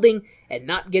exploding building and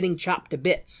not getting chopped to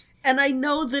bits. And I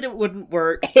know that it wouldn't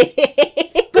work,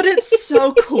 but it's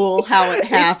so cool how it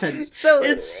happens.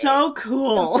 It's so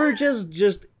cool. For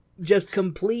just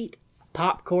complete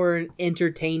popcorn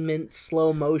entertainment,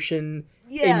 slow motion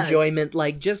enjoyment,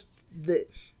 like just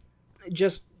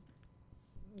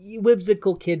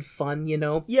whimsical kid fun, you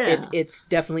know? Yeah. It's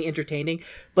definitely entertaining,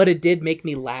 but it did make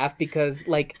me laugh because,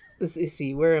 like, let's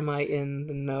see, where am I in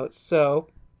the notes? So,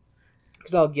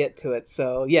 because I'll get to it.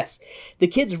 So, yes, the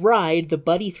kids ride the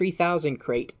Buddy 3000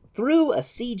 crate through a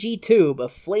CG tube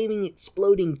of flaming,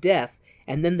 exploding death,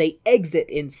 and then they exit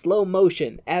in slow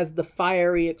motion as the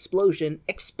fiery explosion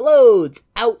explodes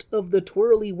out of the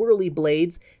twirly-whirly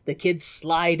blades. The kids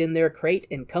slide in their crate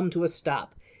and come to a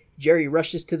stop. Jerry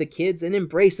rushes to the kids and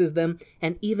embraces them,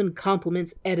 and even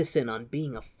compliments Edison on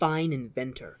being a fine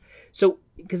inventor. So,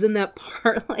 because in that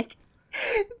part, like,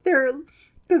 they're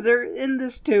in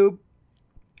this tube,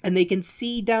 and they can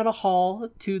see down a hall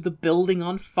to the building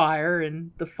on fire,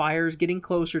 and the fire is getting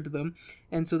closer to them,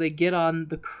 and so they get on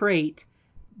the crate.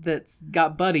 that's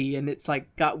got Buddy, and it's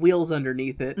like got wheels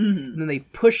underneath it. Mhm. And then they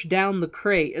push down the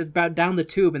crate, about down the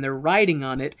tube, and they're riding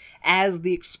on it as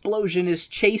the explosion is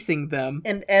chasing them.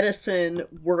 And Edison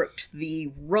worked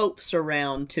the ropes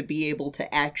around to be able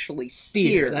to actually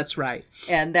steer. That's right.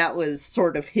 And that was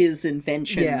sort of his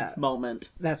invention Yeah. moment.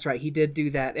 That's right. He did do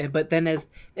that, but then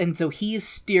so he's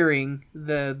steering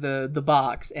the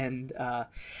box, and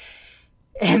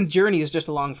Journey is just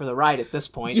along for the ride at this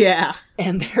point. Yeah.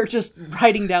 And they're just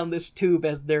riding down this tube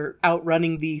as they're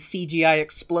outrunning the CGI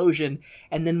explosion.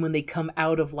 And then when they come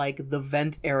out of, like, the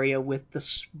vent area with the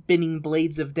spinning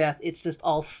blades of death, it's just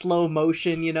all slow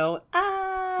motion, you know?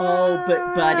 Oh,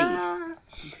 but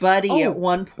Buddy at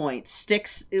one point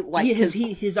sticks,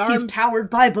 his arms... He's powered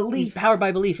by belief. He's powered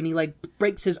by belief, and he, like,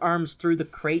 breaks his arms through the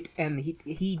crate, and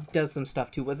he does some stuff,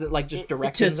 too. Was it, like, just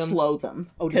directing to them? slow them.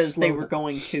 Oh, to because slow they were them.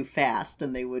 going too fast,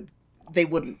 and they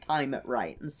wouldn't time it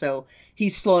right. And so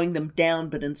he's slowing them down,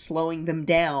 but in slowing them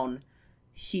down,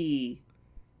 he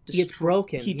gets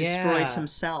broken. He destroys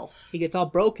himself. He gets all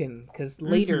broken, because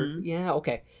later... Yeah,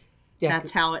 okay. Yeah,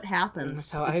 That's how it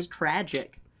happens. It's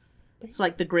tragic. It's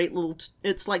like the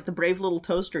it's like the brave little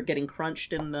toaster getting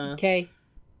crunched in the... Okay.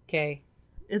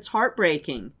 It's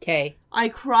heartbreaking. Okay. I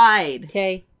cried.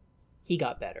 Okay. He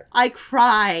got better. I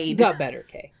cried. He got better,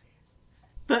 okay.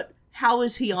 But how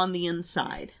is he on the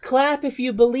inside? Clap if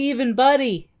you believe in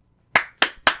Buddy.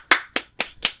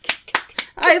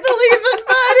 I believe in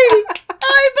Buddy!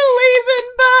 I believe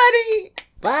in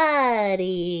Buddy!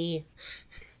 Buddy!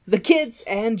 The kids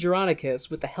and Geronicus,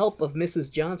 with the help of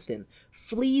Mrs. Johnston,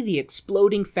 flee the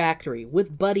exploding factory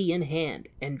with Buddy in hand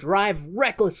and drive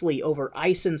recklessly over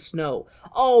ice and snow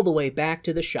all the way back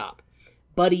to the shop.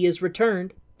 Buddy is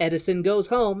returned. Edison goes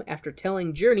home after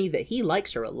telling Journey that he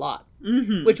likes her a lot,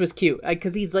 which was cute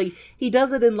because he's like, he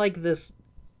does it in like this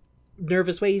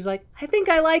nervous way. He's like, I think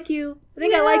I like you.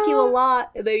 I like you a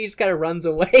lot. And then he just kind of runs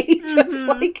away, just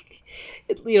like,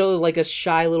 you know, like a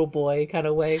shy little boy kind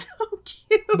of way. So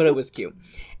cute. But it was cute.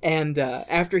 And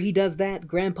after he does that,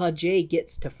 Grandpa Jay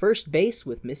gets to first base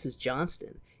with Mrs.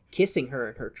 Johnston, kissing her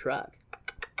in her truck.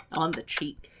 On the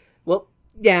cheek. Well,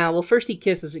 first he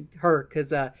kisses her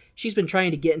because she's been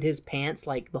trying to get into his pants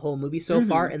like the whole movie so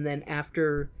far. And then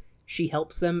after she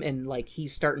helps them and like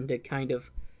he's starting to kind of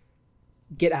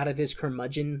get out of his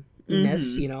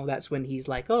curmudgeon-ness, you know, that's when he's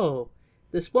like, oh,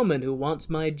 this woman who wants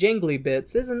my jangly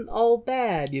bits isn't all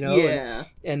bad, you know? Yeah.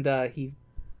 And he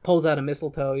pulls out a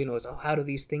mistletoe, you know, so how do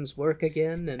these things work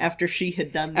again? And after she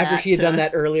had done that. After she had done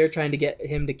that earlier, trying to get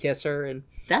him to kiss her. And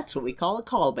that's what we call a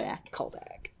callback.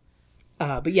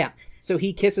 But yeah, so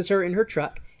he kisses her in her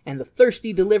truck, and the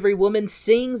thirsty delivery woman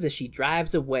sings as she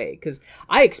drives away. Because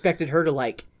I expected her to,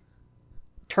 like,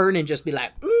 turn and just be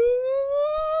like,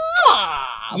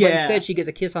 But instead she gets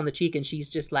a kiss on the cheek, and she's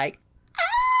just like,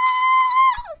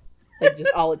 like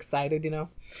just all excited, you know?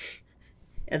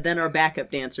 And then our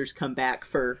backup dancers come back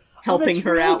for helping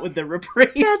her right. out with the reprise.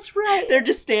 That's right. They're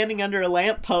just standing under a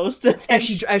lamppost. As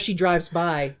she drives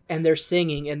by, and they're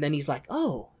singing, and then he's like,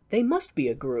 oh, they must be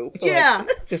a group. Yeah.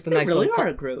 Like, just a they nice really little are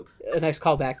a group. A nice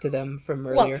callback to them from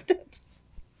earlier. Loved it.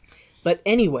 But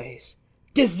anyways,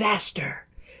 disaster.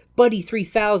 Buddy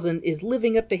 3000 is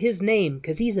living up to his name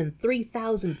because he's in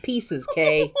 3,000 pieces,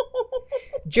 Kay.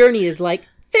 Journey is like,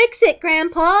 fix it,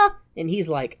 Grandpa. And he's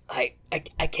like, I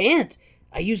can't.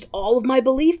 I used all of my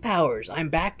belief powers. I'm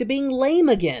back to being lame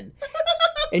again.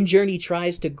 And Journey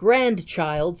tries to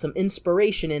grandchild some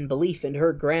inspiration and belief in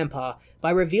her grandpa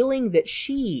by revealing that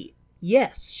she,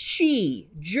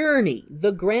 Journey,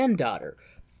 the granddaughter,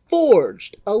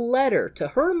 forged a letter to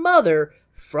her mother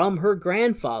from her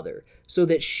grandfather so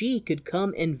that she could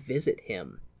come and visit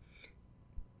him.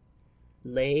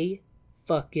 Lay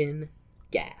fucking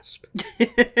gasp.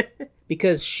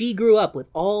 Because she grew up with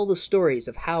all the stories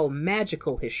of how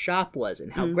magical his shop was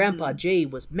and how Grandpa Jay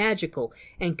was magical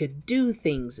and could do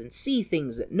things and see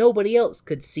things that nobody else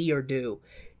could see or do.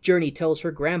 Journey tells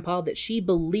her grandpa that she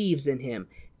believes in him,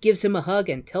 gives him a hug,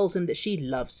 and tells him that she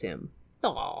loves him.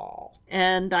 Aww.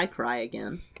 And I cry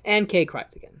again. And Kay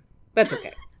cries again. That's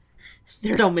okay.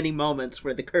 There are so many moments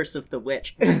where the curse of the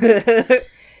witch.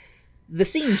 The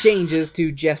scene changes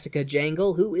to Jessica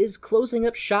Jangle, who is closing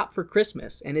up shop for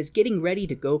Christmas and is getting ready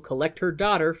to go collect her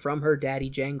daughter from her daddy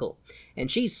Jangle. And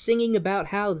she's singing about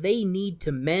how they need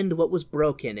to mend what was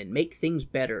broken and make things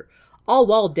better, all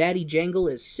while Daddy Jangle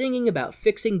is singing about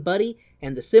fixing Buddy,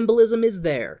 and the symbolism is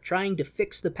there, trying to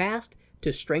fix the past,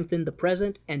 to strengthen the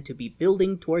present, and to be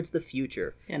building towards the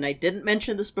future. And I didn't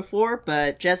mention this before,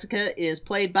 but Jessica is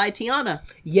played by Tiana.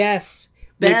 Yes.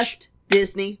 Best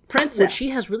Disney princess. Well, she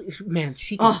has really, man,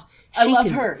 she can, Oh, I she love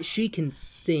can, her. She can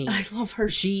sing. I love her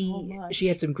so much. She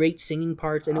had some great singing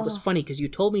parts, and it was Oh. funny because you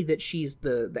told me that she's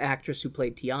the actress who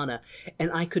played Tiana,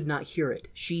 and I could not hear it.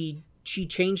 She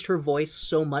changed her voice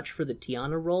so much for the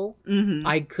Tiana role. Mhm.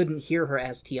 I couldn't hear her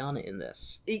as Tiana in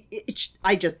this.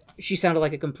 I just, She sounded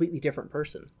like a completely different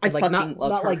person. I like fucking not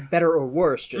love her. like better or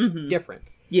worse, just Mhm. different.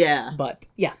 yeah. But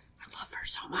yeah. I love her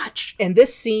so much. And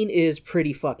this scene is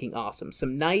pretty fucking awesome.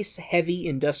 Some nice, heavy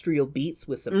industrial beats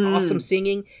with some awesome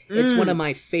singing. It's one of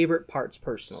my favorite parts,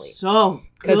 personally. So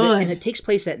good. And it takes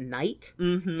place at night,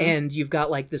 Mhm. and you've got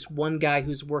like this one guy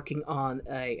who's working on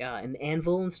an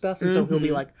anvil and stuff, and so he'll be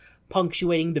Mhm. like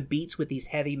punctuating the beats with these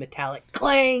heavy metallic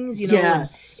clangs, you know. and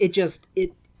Yes.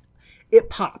 it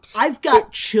pops. I've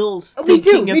got chills Me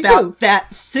too, thinking me about too.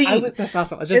 that scene. That's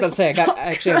awesome. I was just about to say, I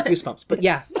actually have goosebumps. But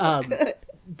yeah, good.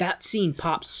 that scene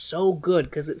pops so good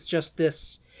because it's just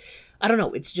this. I don't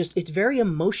know. It's very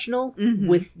emotional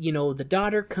with, the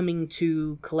daughter coming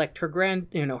to collect her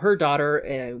her daughter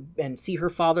and see her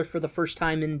father for the first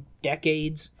time in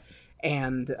decades,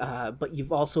 and but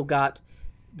you've also got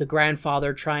the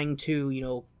grandfather trying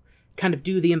to kind of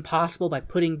do the impossible by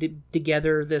putting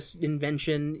together this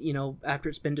invention after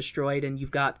it's been destroyed, and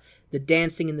you've got the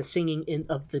dancing and the singing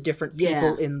of the different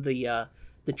people in the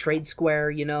trade square,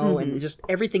 and just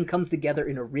everything comes together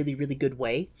in a really, really good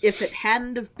way. If it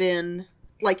hadn't have been,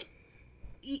 like,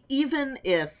 even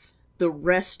if the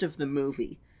rest of the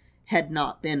movie had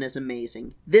not been as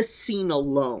amazing, this scene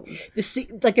alone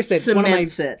Like I said, it's one of my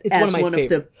cements it it's as one of my one of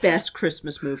favorite. the best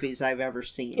Christmas movies I've ever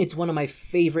seen. It's one of my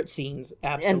favorite scenes,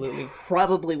 absolutely. And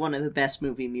probably one of the best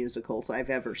movie musicals I've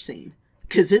ever seen.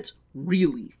 Because it's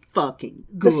really fucking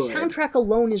good. The soundtrack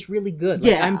alone is really good.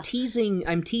 Like, Yeah. I'm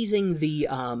teasing the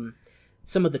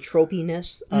some of the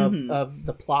tropiness of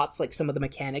the plots, like some of the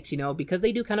mechanics, because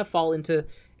they do kind of fall into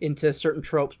certain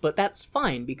tropes, but that's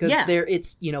fine because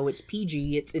it's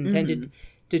PG, it's intended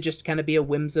to just kind of be a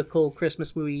whimsical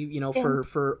Christmas movie,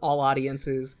 for all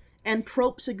audiences. And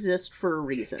tropes exist for a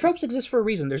reason. Tropes exist for a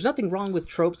reason. There's nothing wrong with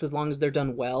tropes as long as they're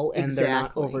done well and they're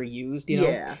not overused,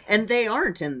 Yeah, and they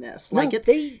aren't in this. No, Like,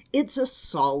 it's a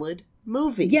solid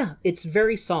movie. Yeah, it's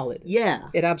very solid. Yeah.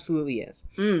 It absolutely is.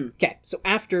 Mm. Okay, so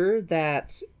after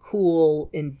that cool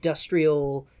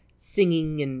industrial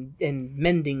singing and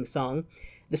mending song,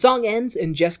 the song ends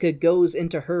and Jessica goes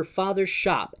into her father's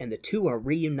shop and the two are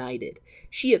reunited.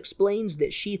 She explains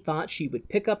that she thought she would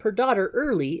pick up her daughter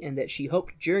early and that she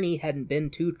hoped Journey hadn't been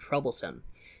too troublesome.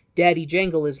 Daddy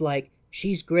Jangle is like,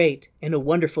 she's great and a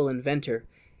wonderful inventor.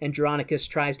 Andronicus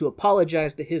tries to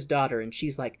apologize to his daughter and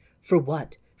she's like, for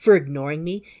what? For ignoring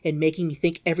me and making me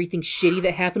think everything shitty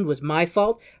that happened was my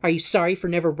fault? Are you sorry for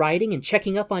never writing and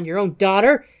checking up on your own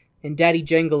daughter? And Daddy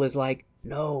Jangle is like,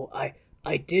 no,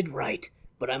 I did write,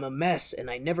 but I'm a mess and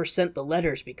I never sent the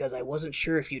letters because I wasn't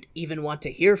sure if you'd even want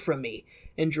to hear from me.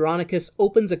 Andronicus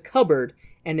opens a cupboard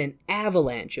and an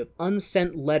avalanche of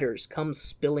unsent letters comes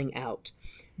spilling out.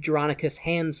 Andronicus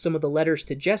hands some of the letters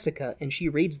to Jessica and she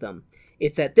reads them.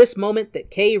 It's at this moment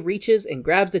that Kay reaches and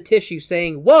grabs a tissue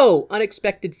saying, whoa,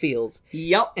 unexpected feels.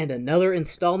 Yep. And another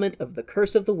installment of The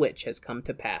Curse of the Witch has come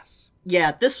to pass.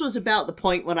 Yeah, this was about the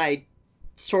point when I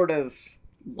sort of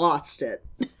lost it.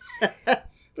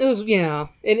 It was, yeah.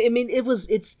 And I mean,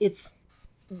 it's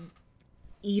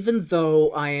even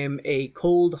though I am a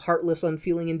cold, heartless,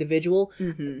 unfeeling individual,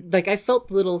 like I felt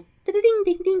the little ding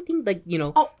ding ding ding, like,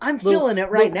 Oh, I'm feeling it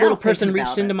right now. Little person thinking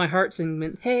reached about into it. my heart and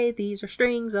went, "Hey, these are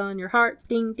strings on your heart,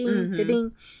 ding ding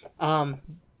ding."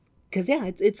 Because yeah,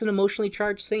 it's an emotionally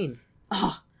charged scene.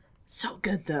 Oh, so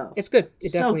good though. It's good.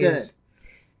 It So definitely good. is.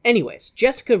 Anyways,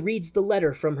 Jessica reads the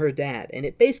letter from her dad, and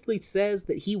it basically says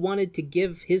that he wanted to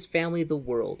give his family the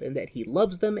world, and that he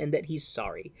loves them, and that he's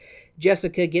sorry.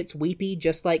 Jessica gets weepy,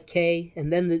 just like Kay,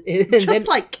 and then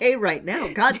Like Kay right now.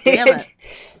 God damn it.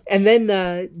 and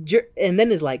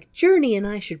then is like, Journey and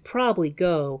I should probably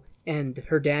go, and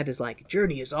her dad is like,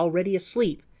 Journey is already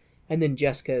asleep, and then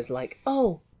Jessica is like,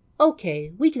 oh,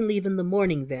 okay, we can leave in the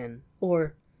morning then,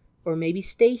 or maybe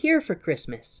stay here for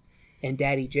Christmas. And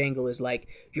Daddy Jangle is like,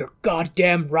 you're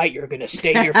goddamn right you're gonna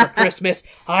stay here for Christmas.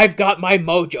 I've got my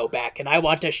mojo back and I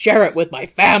want to share it with my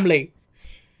family.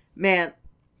 Man,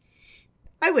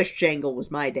 I wish Jangle was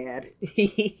my dad.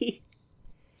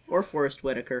 Or Forrest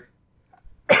Whitaker.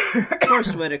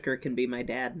 Forrest Whitaker can be my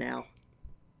dad now.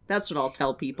 That's what I'll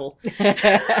tell people.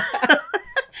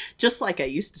 Just like I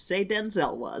used to say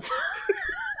Denzel was.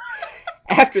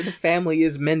 After the family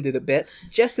is mended a bit,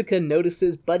 Jessica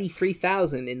notices Buddy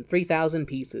 3000 in 3,000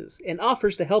 pieces and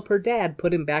offers to help her dad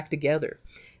put him back together.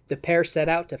 The pair set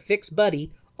out to fix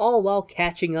Buddy, all while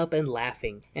catching up and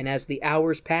laughing. And as the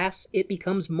hours pass, it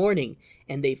becomes morning,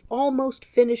 and they've almost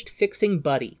finished fixing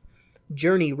Buddy.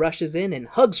 Journey rushes in and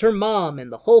hugs her mom,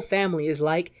 and the whole family is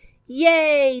like,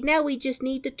 "Yay! Now we just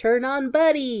need to turn on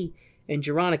Buddy!" And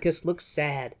Geronicus looks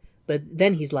sad, but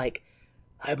then he's like,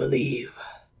 I believe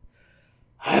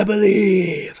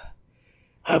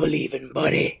in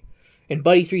Buddy." And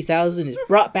Buddy 3000 is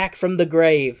brought back from the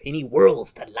grave, and he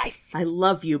whirls to life. I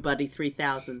love you, Buddy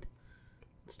 3000.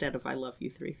 Instead of I love you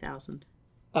 3000.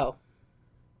 Oh.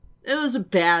 It was a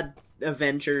bad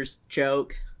Avengers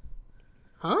joke.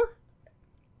 Huh?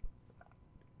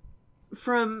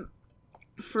 From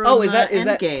oh, is that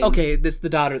Endgame. okay? This is the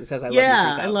daughter that says I love you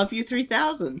 3000. I love you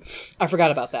 3000. I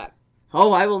forgot about that.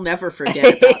 Oh, I will never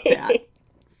forget about that.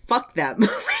 Fuck that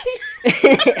movie.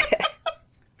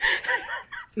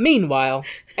 Meanwhile,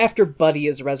 after Buddy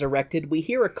is resurrected, we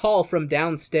hear a call from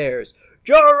downstairs.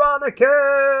 Geronicus!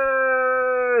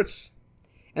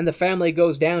 And the family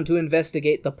goes down to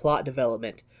investigate the plot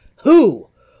development. Who,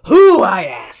 I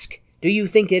ask, do you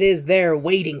think it is there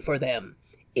waiting for them?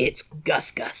 It's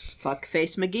Gus Gus.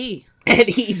 Fuckface McGee. And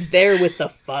he's there with the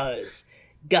fuzz.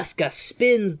 Gus Gus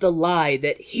spins the lie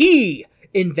that he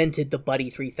invented the Buddy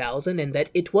 3000 and that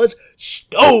it was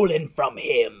stolen from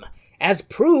him. As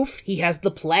proof, he has the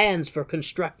plans for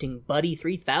constructing Buddy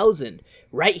 3000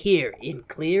 right here in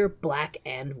clear black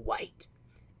and white.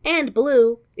 And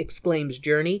blue, exclaims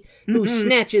Journey, who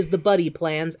snatches the Buddy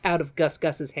plans out of Gus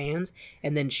Gus's hands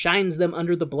and then shines them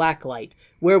under the black light,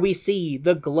 where we see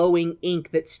the glowing ink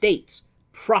that states,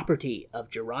 "Property of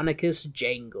Geronicus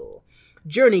Jangle."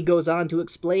 Journey goes on to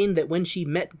explain that when she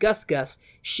met Gus Gus,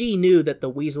 she knew that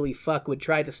the Weasley fuck would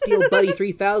try to steal Buddy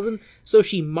 3000, so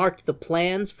she marked the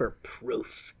plans for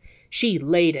proof. She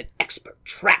laid an expert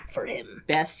trap for him.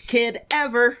 Best kid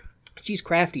ever. She's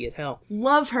crafty as hell.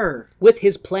 Love her. With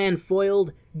his plan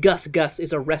foiled, Gus Gus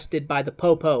is arrested by the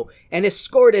Popo and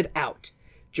escorted out.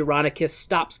 Geronicus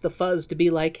stops the fuzz to be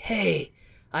like, "Hey,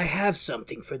 I have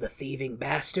something for the thieving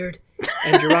bastard."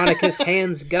 And Geronicus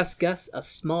hands Gus Gus a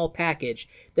small package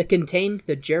that contained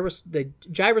the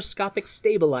gyroscopic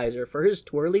stabilizer for his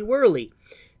twirly-whirly.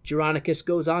 Geronicus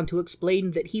goes on to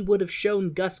explain that he would have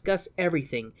shown Gus Gus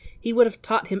everything. He would have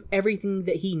taught him everything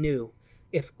that he knew.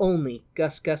 If only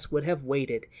Gus Gus would have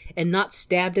waited, and not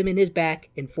stabbed him in his back,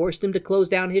 and forced him to close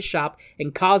down his shop,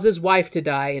 and cause his wife to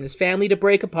die, and his family to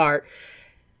break apart.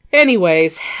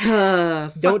 Anyways,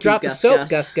 don't drop the soap,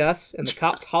 Gus Gus, and the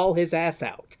cops haul his ass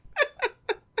out.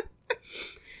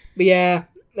 But yeah,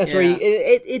 that's where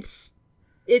it's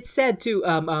sad too.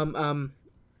 Fuck.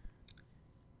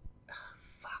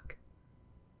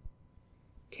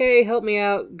 Okay, help me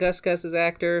out, Gus Gus's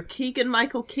actor.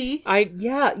 Keegan-Michael Key?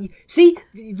 See,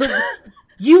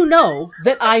 you know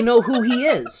that I know who he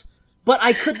is, but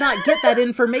I could not get that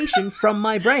information from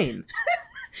my brain.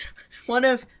 One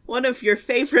of your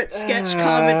favorite sketch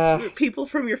people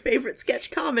from your favorite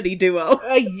sketch comedy duo.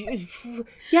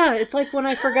 Yeah, it's like when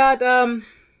I forgot,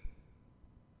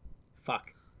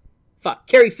 Fuck.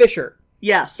 Carrie Fisher.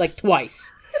 Yes. Like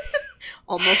twice.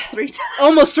 Almost 3 times.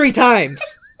 Almost 3 times.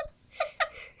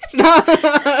 It's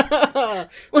not...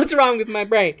 What's wrong with my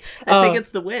brain? I think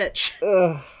it's the witch.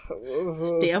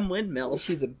 Damn windmills.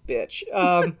 She's a bitch.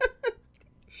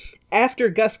 After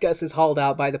Gus Gus is hauled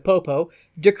out by the Popo,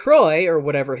 DeCroix, or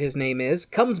whatever his name is,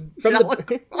 comes from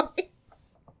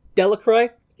Delacroix?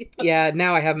 Yes. Yeah,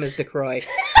 now I have him as DeCroix.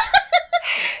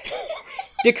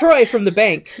 DeCroix from the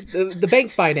bank, the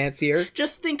bank financier.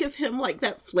 Just think of him like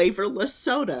that flavorless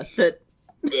soda that...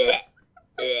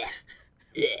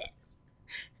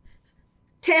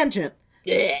 Tangent.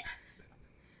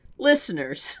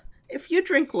 Listeners, if you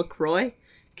drink LaCroix,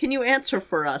 can you answer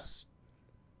for us?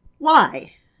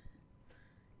 Why?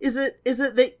 Is it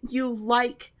that you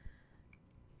like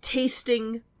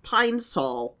tasting Pine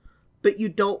Sol, but you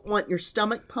don't want your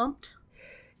stomach pumped?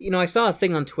 You know, I saw a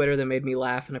thing on Twitter that made me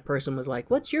laugh, and a person was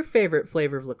like, "What's your favorite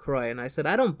flavor of LaCroix?" And I said,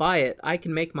 "I don't buy it. I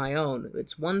can make my own.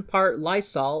 It's 1 part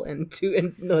Lysol and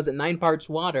 9 parts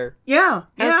water." Yeah.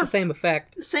 Has the same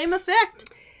effect. Same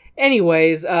effect.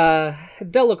 Anyways,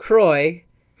 Delacroix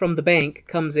from the bank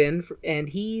comes in, and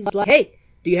he's like, "Hey,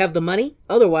 do you have the money?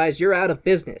 Otherwise, you're out of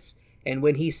business." And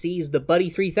when he sees the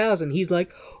Buddy 3000, he's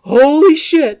like, "Holy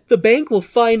shit, the bank will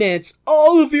finance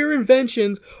all of your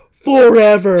inventions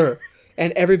forever."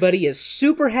 And everybody is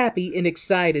super happy and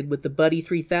excited with the Buddy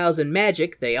 3000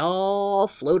 magic. They all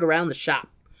float around the shop.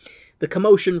 The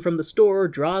commotion from the store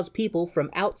draws people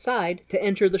from outside to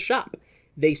enter the shop.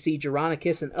 They see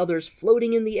Geronicus and others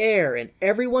floating in the air, and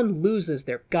everyone loses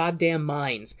their goddamn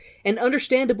minds. And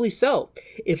understandably so.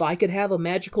 If I could have a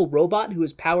magical robot who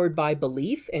is powered by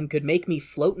belief and could make me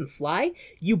float and fly,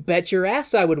 you bet your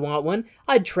ass I would want one.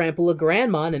 I'd trample a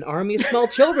grandma and an army of small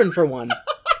children for one.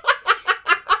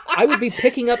 I would be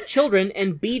picking up children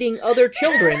and beating other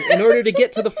children in order to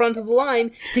get to the front of the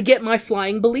line to get my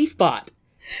flying belief bot.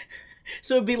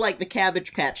 So it'd be like the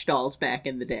Cabbage Patch dolls back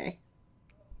in the day.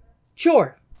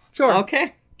 Sure.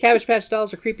 Okay. Cabbage Patch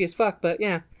dolls are creepy as fuck, but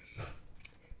yeah.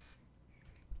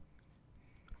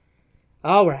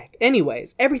 Alright,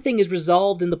 anyways, everything is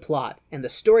resolved in the plot, and the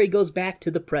story goes back to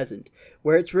the present,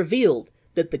 where it's revealed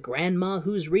that the grandma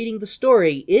who's reading the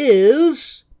story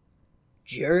is...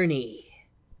 Journey.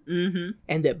 Mm-hmm.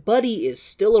 And that Buddy is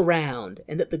still around,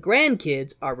 and that the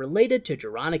grandkids are related to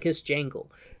Geronicus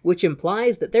Jangle, which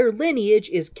implies that their lineage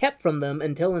is kept from them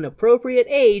until an appropriate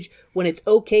age when it's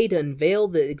okay to unveil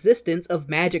the existence of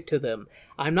magic to them.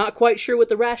 I'm not quite sure what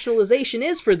the rationalization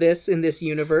is for this in this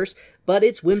universe, but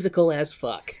it's whimsical as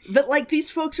fuck. But, like, these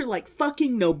folks are, like,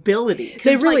 fucking nobility.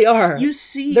 They really are. You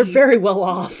see... They're very well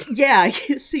off. Yeah,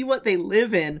 you see what they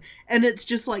live in, and it's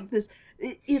just like this...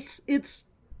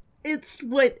 It's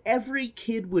what every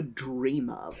kid would dream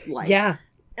of. Like, yeah.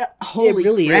 Holy it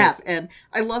really crap. Is. And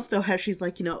I love, though, how she's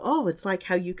like, it's like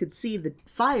how you could see the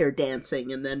fire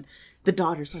dancing, and then the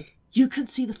daughter's like, you can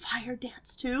see the fire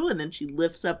dance too? And then she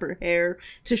lifts up her hair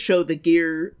to show the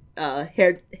gear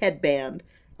headband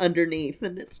underneath,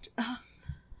 and it's...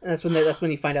 That's when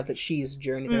you find out that she's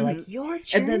Journey. They're like, "You're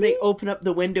Journey?" And then they open up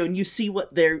the window, and you see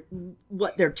what their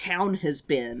town has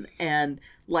been, and,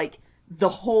 like, the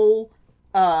whole...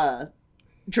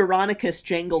 Geronicus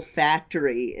Jangle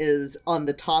factory is on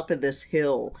the top of this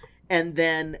hill, and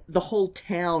then the whole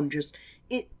town just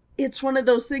it's one of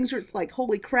those things where it's like,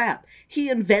 holy crap, he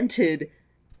invented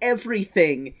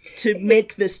everything to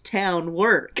make this town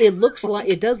work. It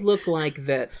does look like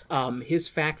that his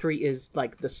factory is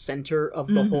like the center of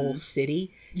the whole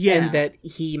city. Yeah.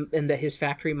 And that his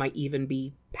factory might even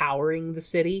be powering the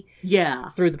city. Yeah.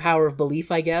 Through the power of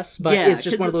belief, I guess. But yeah, it's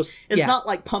just one of those... It's not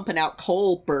like pumping out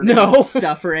coal burning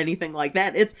stuff or anything like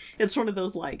that. It's one of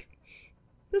those, like,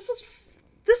 this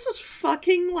is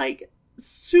fucking, like,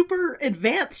 super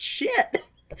advanced shit.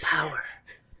 The power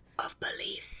of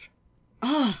belief.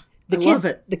 Ah, love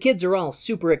it. The kids are all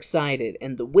super excited,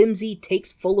 and the whimsy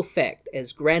takes full effect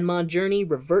as Grandma Journey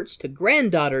reverts to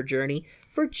Granddaughter Journey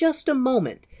for just a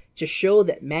moment to show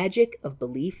that magic of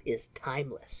belief is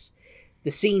timeless.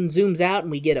 The scene zooms out and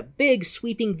we get a big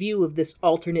sweeping view of this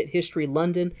alternate history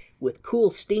London with cool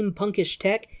steampunkish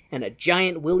tech and a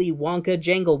giant Willy Wonka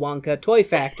Jangle Wonka toy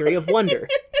factory of wonder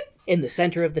in the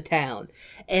center of the town.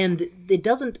 And it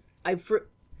doesn't...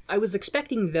 I was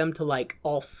expecting them to, like,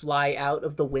 all fly out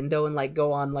of the window and, like,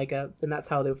 go on, like, and that's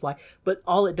how they would fly. But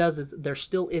all it does is they're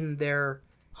still in their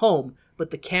home,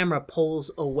 but the camera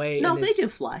pulls away. No, they do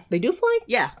fly. They do fly?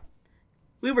 Yeah.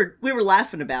 We were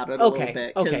laughing about it a little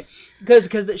bit.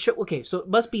 Okay, so it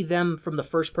must be them from the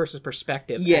first person's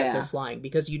perspective as they're flying,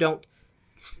 because you don't...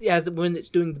 when it's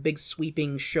doing the big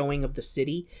sweeping showing of the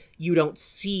city, you don't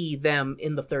see them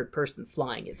in the third person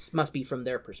flying. It must be from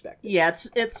their perspective. Yeah,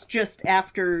 it's just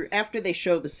after they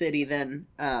show the city, then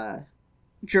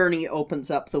Journey opens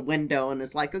up the window and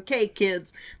is like, "Okay,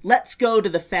 kids, let's go to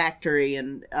the factory,"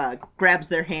 and grabs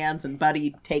their hands, and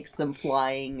Buddy takes them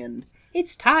flying, and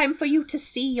it's time for you to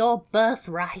see your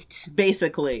birthright,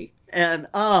 basically. And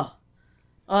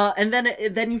and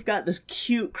then you've got this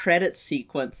cute credit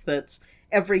sequence that's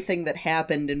everything that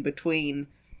happened in between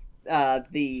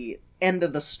the end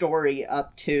of the story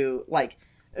up to, like,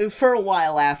 for a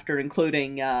while after,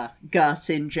 including Gus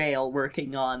in jail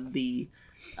working on the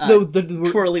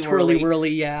twirly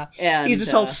whirly, yeah. And he's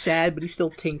just all sad, but he's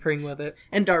still tinkering with it.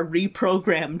 And our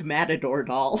reprogrammed Matador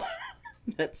doll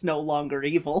that's no longer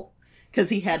evil, because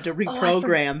he had to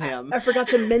reprogram him. I forgot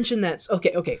to mention that.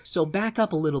 Okay, so back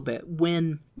up a little bit.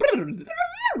 When...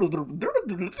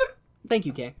 Thank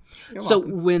you, Kay. So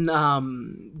when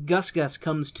Gus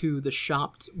comes to the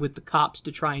shop with the cops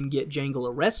to try and get Jangle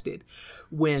arrested,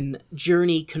 when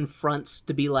Journey confronts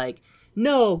to be like,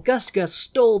 no, Gus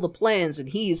stole the plans and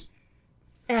he's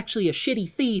actually a shitty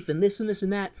thief and this and this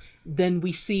and that, then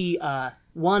we see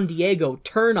Juan Diego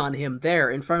turn on him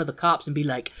there in front of the cops and be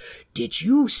like, did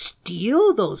you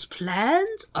steal those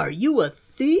plans? Are you a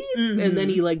thief? Mm-hmm. And then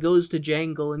he, like, goes to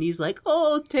Jangle and he's like,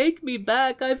 oh, take me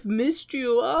back, I've missed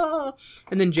you, ah.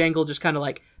 And then Jangle just kind of,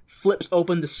 like, flips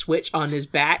open the switch on his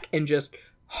back and just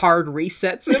hard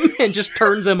resets him and just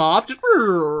turns him off. Just,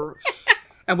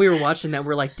 And we were watching that,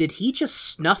 we're like, did he just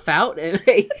snuff out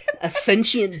a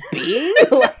sentient being?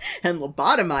 And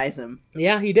lobotomize him.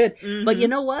 Yeah, he did. Mhm. But you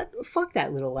know what? Fuck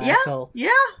that little asshole. Yeah.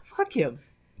 Fuck him.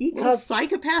 He Little caused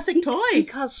psychopathic toy. He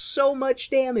caused so much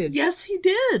damage. Yes, he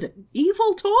did.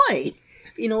 Evil toy.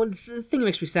 You know, the thing that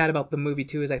makes me sad about the movie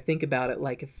too is I think about it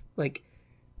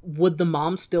would the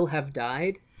mom still have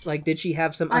died? Like, did she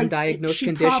have some undiagnosed she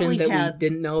condition probably that had- we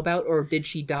didn't know about, or did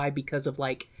she die because of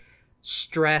like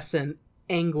stress and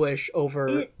anguish over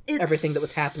It everything that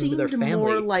was happening with her seemed family?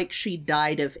 more like she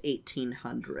died of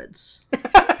 1800s.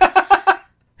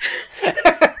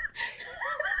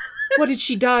 What did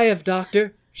she die of,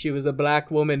 doctor? She was a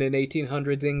black woman in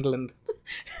 1800s England.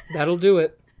 That'll do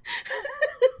it.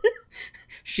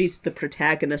 She's the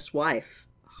protagonist's wife.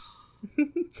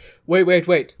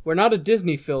 Wait. We're not a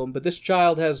Disney film, but this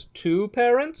child has two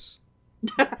parents?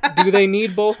 Do they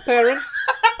need both parents?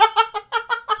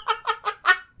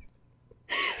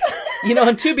 You know,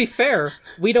 and to be fair,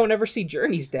 we don't ever see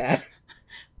Journey's dad.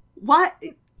 Why?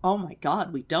 Oh my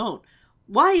god, we don't.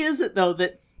 Why is it, though,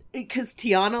 that... Because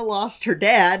Tiana lost her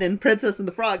dad in Princess and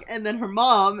the Frog, and then her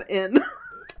mom in...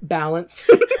 Balance.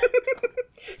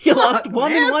 You lost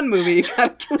one man. in one movie, you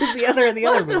gotta lose the other in the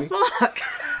other movie. What the fuck?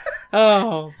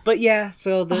 Oh, but yeah,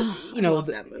 so I love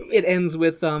that movie. it ends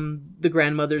with the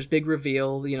grandmother's big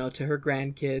reveal, you know, to her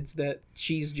grandkids that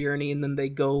she's Journey, and then they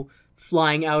go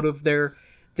flying out of their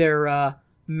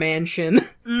mansion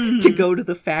to go to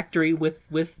the factory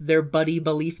with their buddy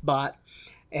Belief Bot,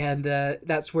 and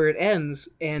that's where it ends.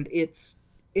 And it's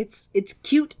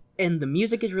cute, and the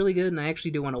music is really good, and I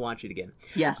actually do want to watch it again.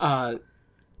 Yes.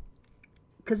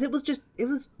 Because it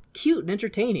was cute and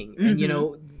entertaining, and you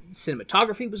know,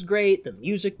 cinematography was great, the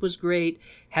music was great,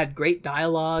 had great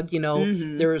dialogue. You know,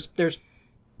 there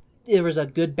was a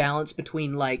good balance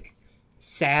between like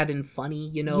sad and funny.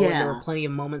 You know, and there were plenty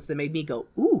of moments that made me go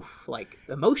oof, like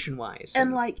emotion wise.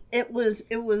 And like it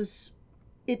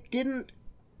didn't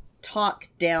talk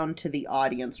down to the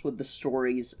audience with the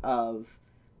stories of,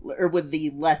 or with the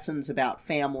lessons about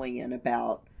family and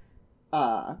about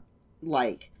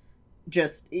like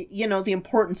just, you know, the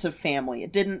importance of family.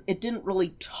 It didn't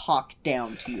really talk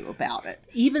down to you about it,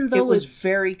 even though it was it's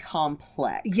very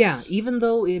complex. Yeah, even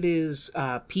though it is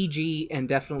PG and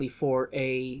definitely for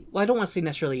I don't want to say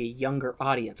necessarily a younger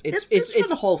audience. It's for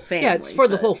the whole family. Yeah, it's for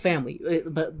the whole family.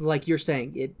 But like you're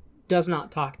saying, it does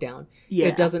not talk down. Yeah.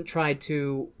 It doesn't try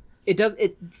to.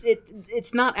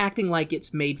 It's not acting like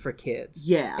it's made for kids.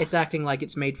 Yeah. It's acting like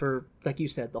it's made for, like you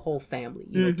said, the whole family.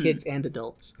 You know, kids and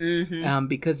adults. Mm-hmm.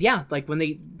 Because like when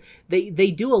they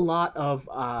do a lot of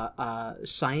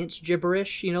science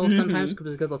gibberish. You know, sometimes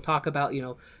because they'll talk about, you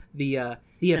know, the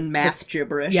and math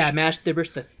gibberish. Yeah, math gibberish.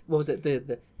 What was it?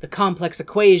 The complex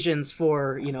equations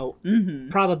for, you know,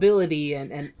 probability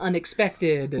and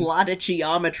unexpected. And A lot of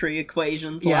geometry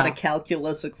equations, a lot of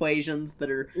calculus equations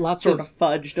that are Lots sort of- of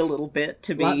fudged a little bit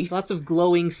to be lots of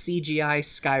glowing CGI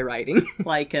skywriting.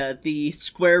 like the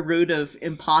square root of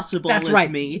impossible That's is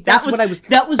right. me. That's what I was-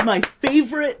 That was my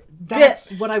favorite That's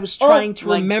bit. what I was trying to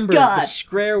my remember. God. The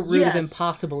square root of Yes.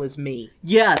 impossible is me.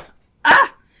 Yes.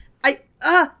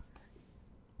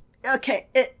 Okay.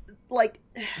 It like.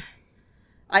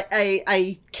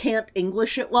 I can't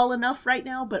English it well enough right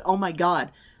now, but oh my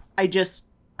god, I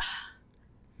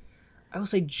will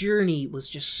say Journey was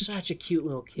just such a cute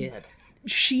little kid.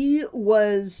 she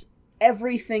was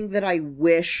everything that I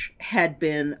wish had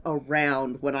been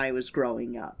around when I was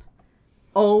growing up.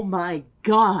 Oh my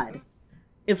god.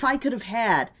 If I could have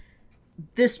had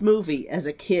this movie as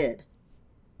a kid.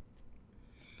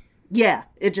 Yeah,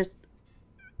 it just...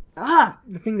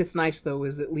 The thing that's nice, though,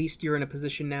 is at least you're in a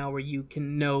position now where you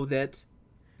can know that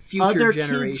future Other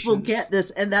generations kids will get this,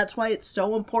 and that's why it's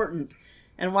so important.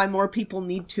 And why more people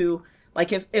need to...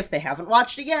 Like, if they haven't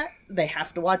watched it yet, they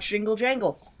have to watch Jingle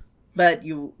Jangle. But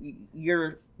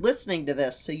you're listening to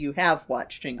this, so you have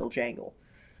watched Jingle Jangle.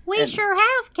 We sure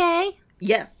have, Kay.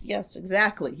 Yes,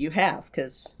 exactly. You have,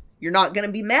 because you're not going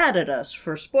to be mad at us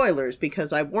for spoilers,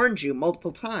 because I warned you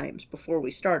multiple times before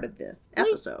we started the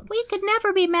episode. We could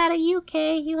never be mad at you,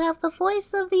 Kay. You have the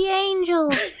voice of the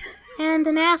angel and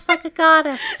an ass like a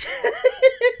goddess.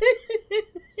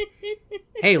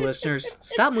 Hey, listeners,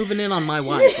 stop moving in on my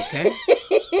wife, okay?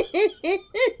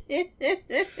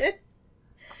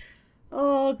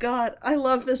 Oh, God. I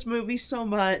love this movie so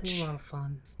much. A lot of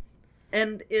fun.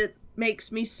 And it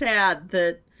makes me sad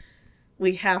that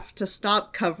we have to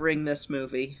stop covering this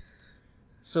movie.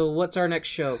 So what's our next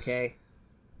show, Kay?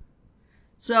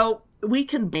 So, we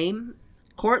can blame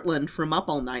Cortland from Up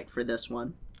All Night for this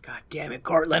one. God damn it,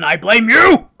 Cortland, I blame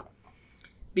you!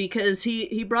 Because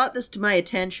he brought this to my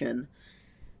attention.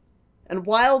 And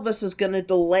while this is going to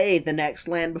delay the next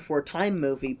Land Before Time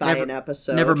movie by an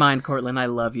episode... Never mind, Cortland, I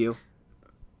love you.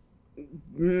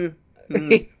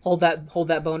 Hold that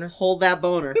boner. Hold that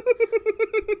boner.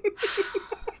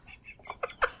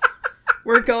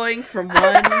 We're going from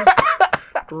one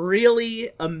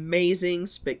really amazing,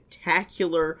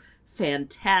 spectacular,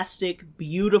 fantastic,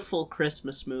 beautiful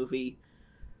Christmas movie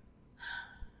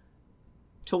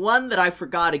to one that I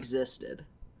forgot existed.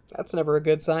 That's never a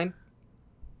good sign.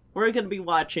 We're going to be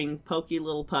watching Pokey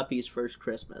Little Puppy's First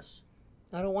Christmas.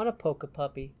 I don't want to poke a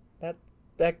puppy.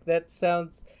 That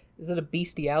sounds... Is it a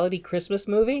bestiality Christmas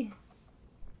movie?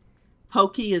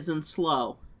 Pokey is in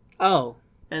slow. Oh.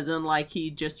 As in, like,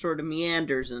 he just sort of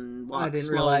meanders and walks slowly. I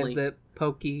didn't realize that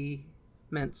pokey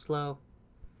meant slow.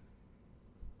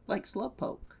 Like slow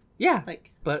poke. Yeah,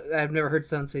 but I've never heard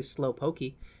someone say slow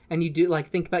pokey. And you do,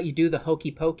 like, think about you do the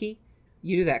hokey pokey.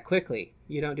 You do that quickly.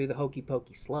 You don't do the hokey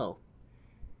pokey slow.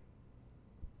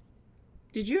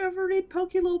 Did you ever read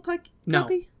Pokey Little Puppy? No.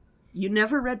 You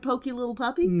never read Pokey Little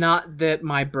Puppy? Not that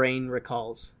my brain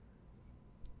recalls.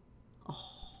 Oh,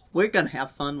 we're going to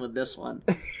have fun with this one.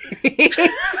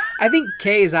 I think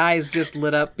Kay's eyes just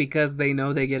lit up because they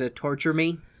know they get to torture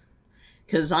me.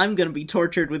 Because I'm going to be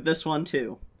tortured with this one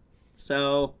too.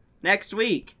 So, next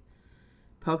week,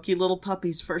 Pokey Little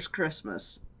Puppy's First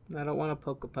Christmas. I don't want to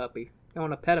poke a puppy. I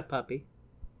want to pet a puppy.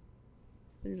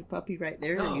 There's a puppy right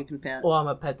there that you can pet. Well, I'm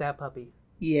going to pet that puppy.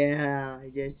 Yeah,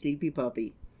 just sleepy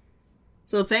puppy.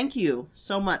 So thank you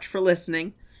so much for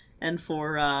listening and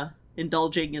for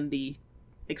indulging in the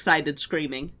excited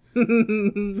screaming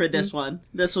for this one.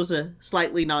 This was a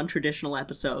slightly non-traditional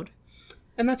episode.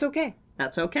 And that's okay.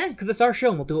 That's okay. Because it's our show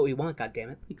and we'll do what we want,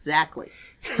 goddammit. Exactly.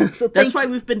 So that's why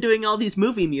we've been doing all these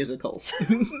movie musicals.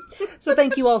 So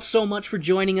thank you all so much for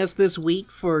joining us this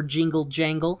week for Jingle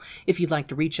Jangle. If you'd like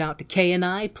to reach out to Kay and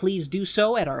I, please do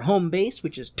so at our home base,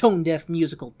 which is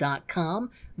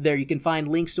tonedeafmusical.com. There you can find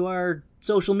links to our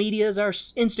social medias, our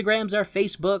Instagrams, our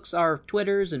Facebooks, our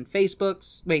Twitters and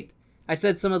Facebooks. Wait, I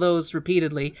said some of those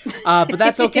repeatedly, but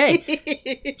that's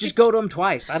okay. Just go to them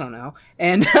twice. I don't know.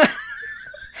 And...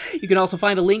 You can also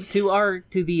find a link to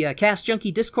the Cast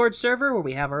Junkie Discord server where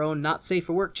we have our own Not Safe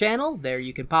for Work channel. There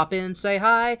you can pop in, say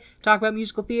hi, talk about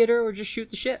musical theater, or just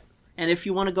shoot the shit. And if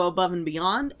you want to go above and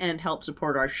beyond and help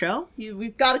support our show,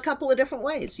 we've got a couple of different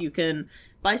ways. You can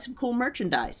buy some cool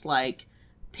merchandise like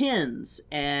pins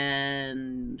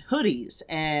and hoodies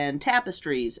and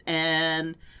tapestries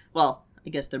and, well, I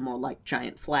guess they're more like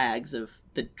giant flags of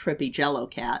the trippy Jello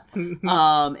cat,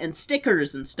 and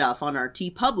stickers and stuff on our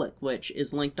TeePublic, which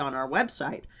is linked on our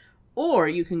website. Or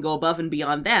you can go above and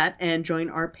beyond that and join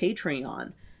our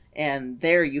Patreon. And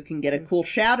there you can get a cool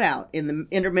shout out in the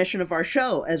intermission of our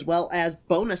show, as well as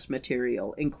bonus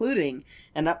material, including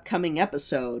an upcoming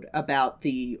episode about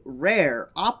the rare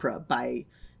opera by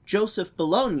Joseph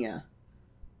Bologna,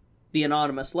 The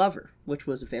Anonymous Lover, which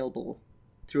was available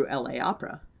through LA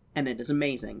Opera. And it is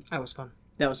amazing. That was fun.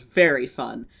 That was very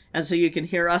fun. And so you can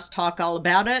hear us talk all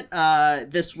about it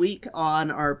this week on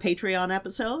our Patreon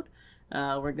episode.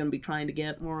 We're going to be trying to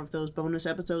get more of those bonus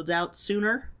episodes out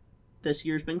sooner. This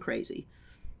year's been crazy.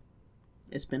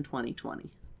 It's been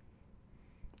 2020.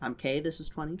 I'm Kay, this is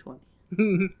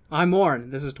 2020. I'm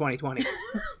Warren, this is 2020.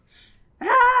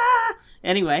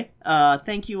 Anyway,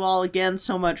 thank you all again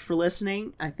so much for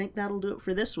listening. I think that'll do it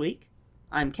for this week.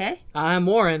 I'm Kay. I'm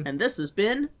Warren. And this has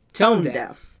been Tone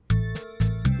Deaf.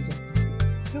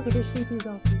 Are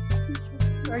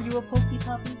you a pokey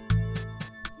puppy?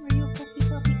 Are you a pokey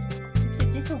puppy?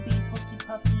 This'll be pokey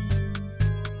puppy's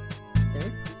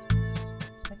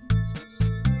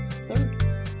third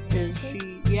Christmas?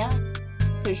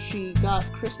 Because she got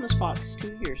Christmas Fox 2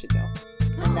 years ago.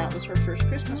 And that was her first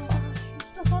Christmas Fox.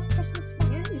 You still have Christmas Fox?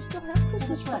 Yeah, you still have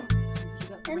Christmas Fox.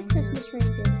 And Christmas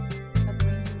Reindeer.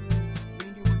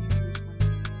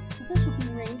 This will be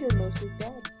Reindeer Moses'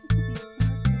 dead.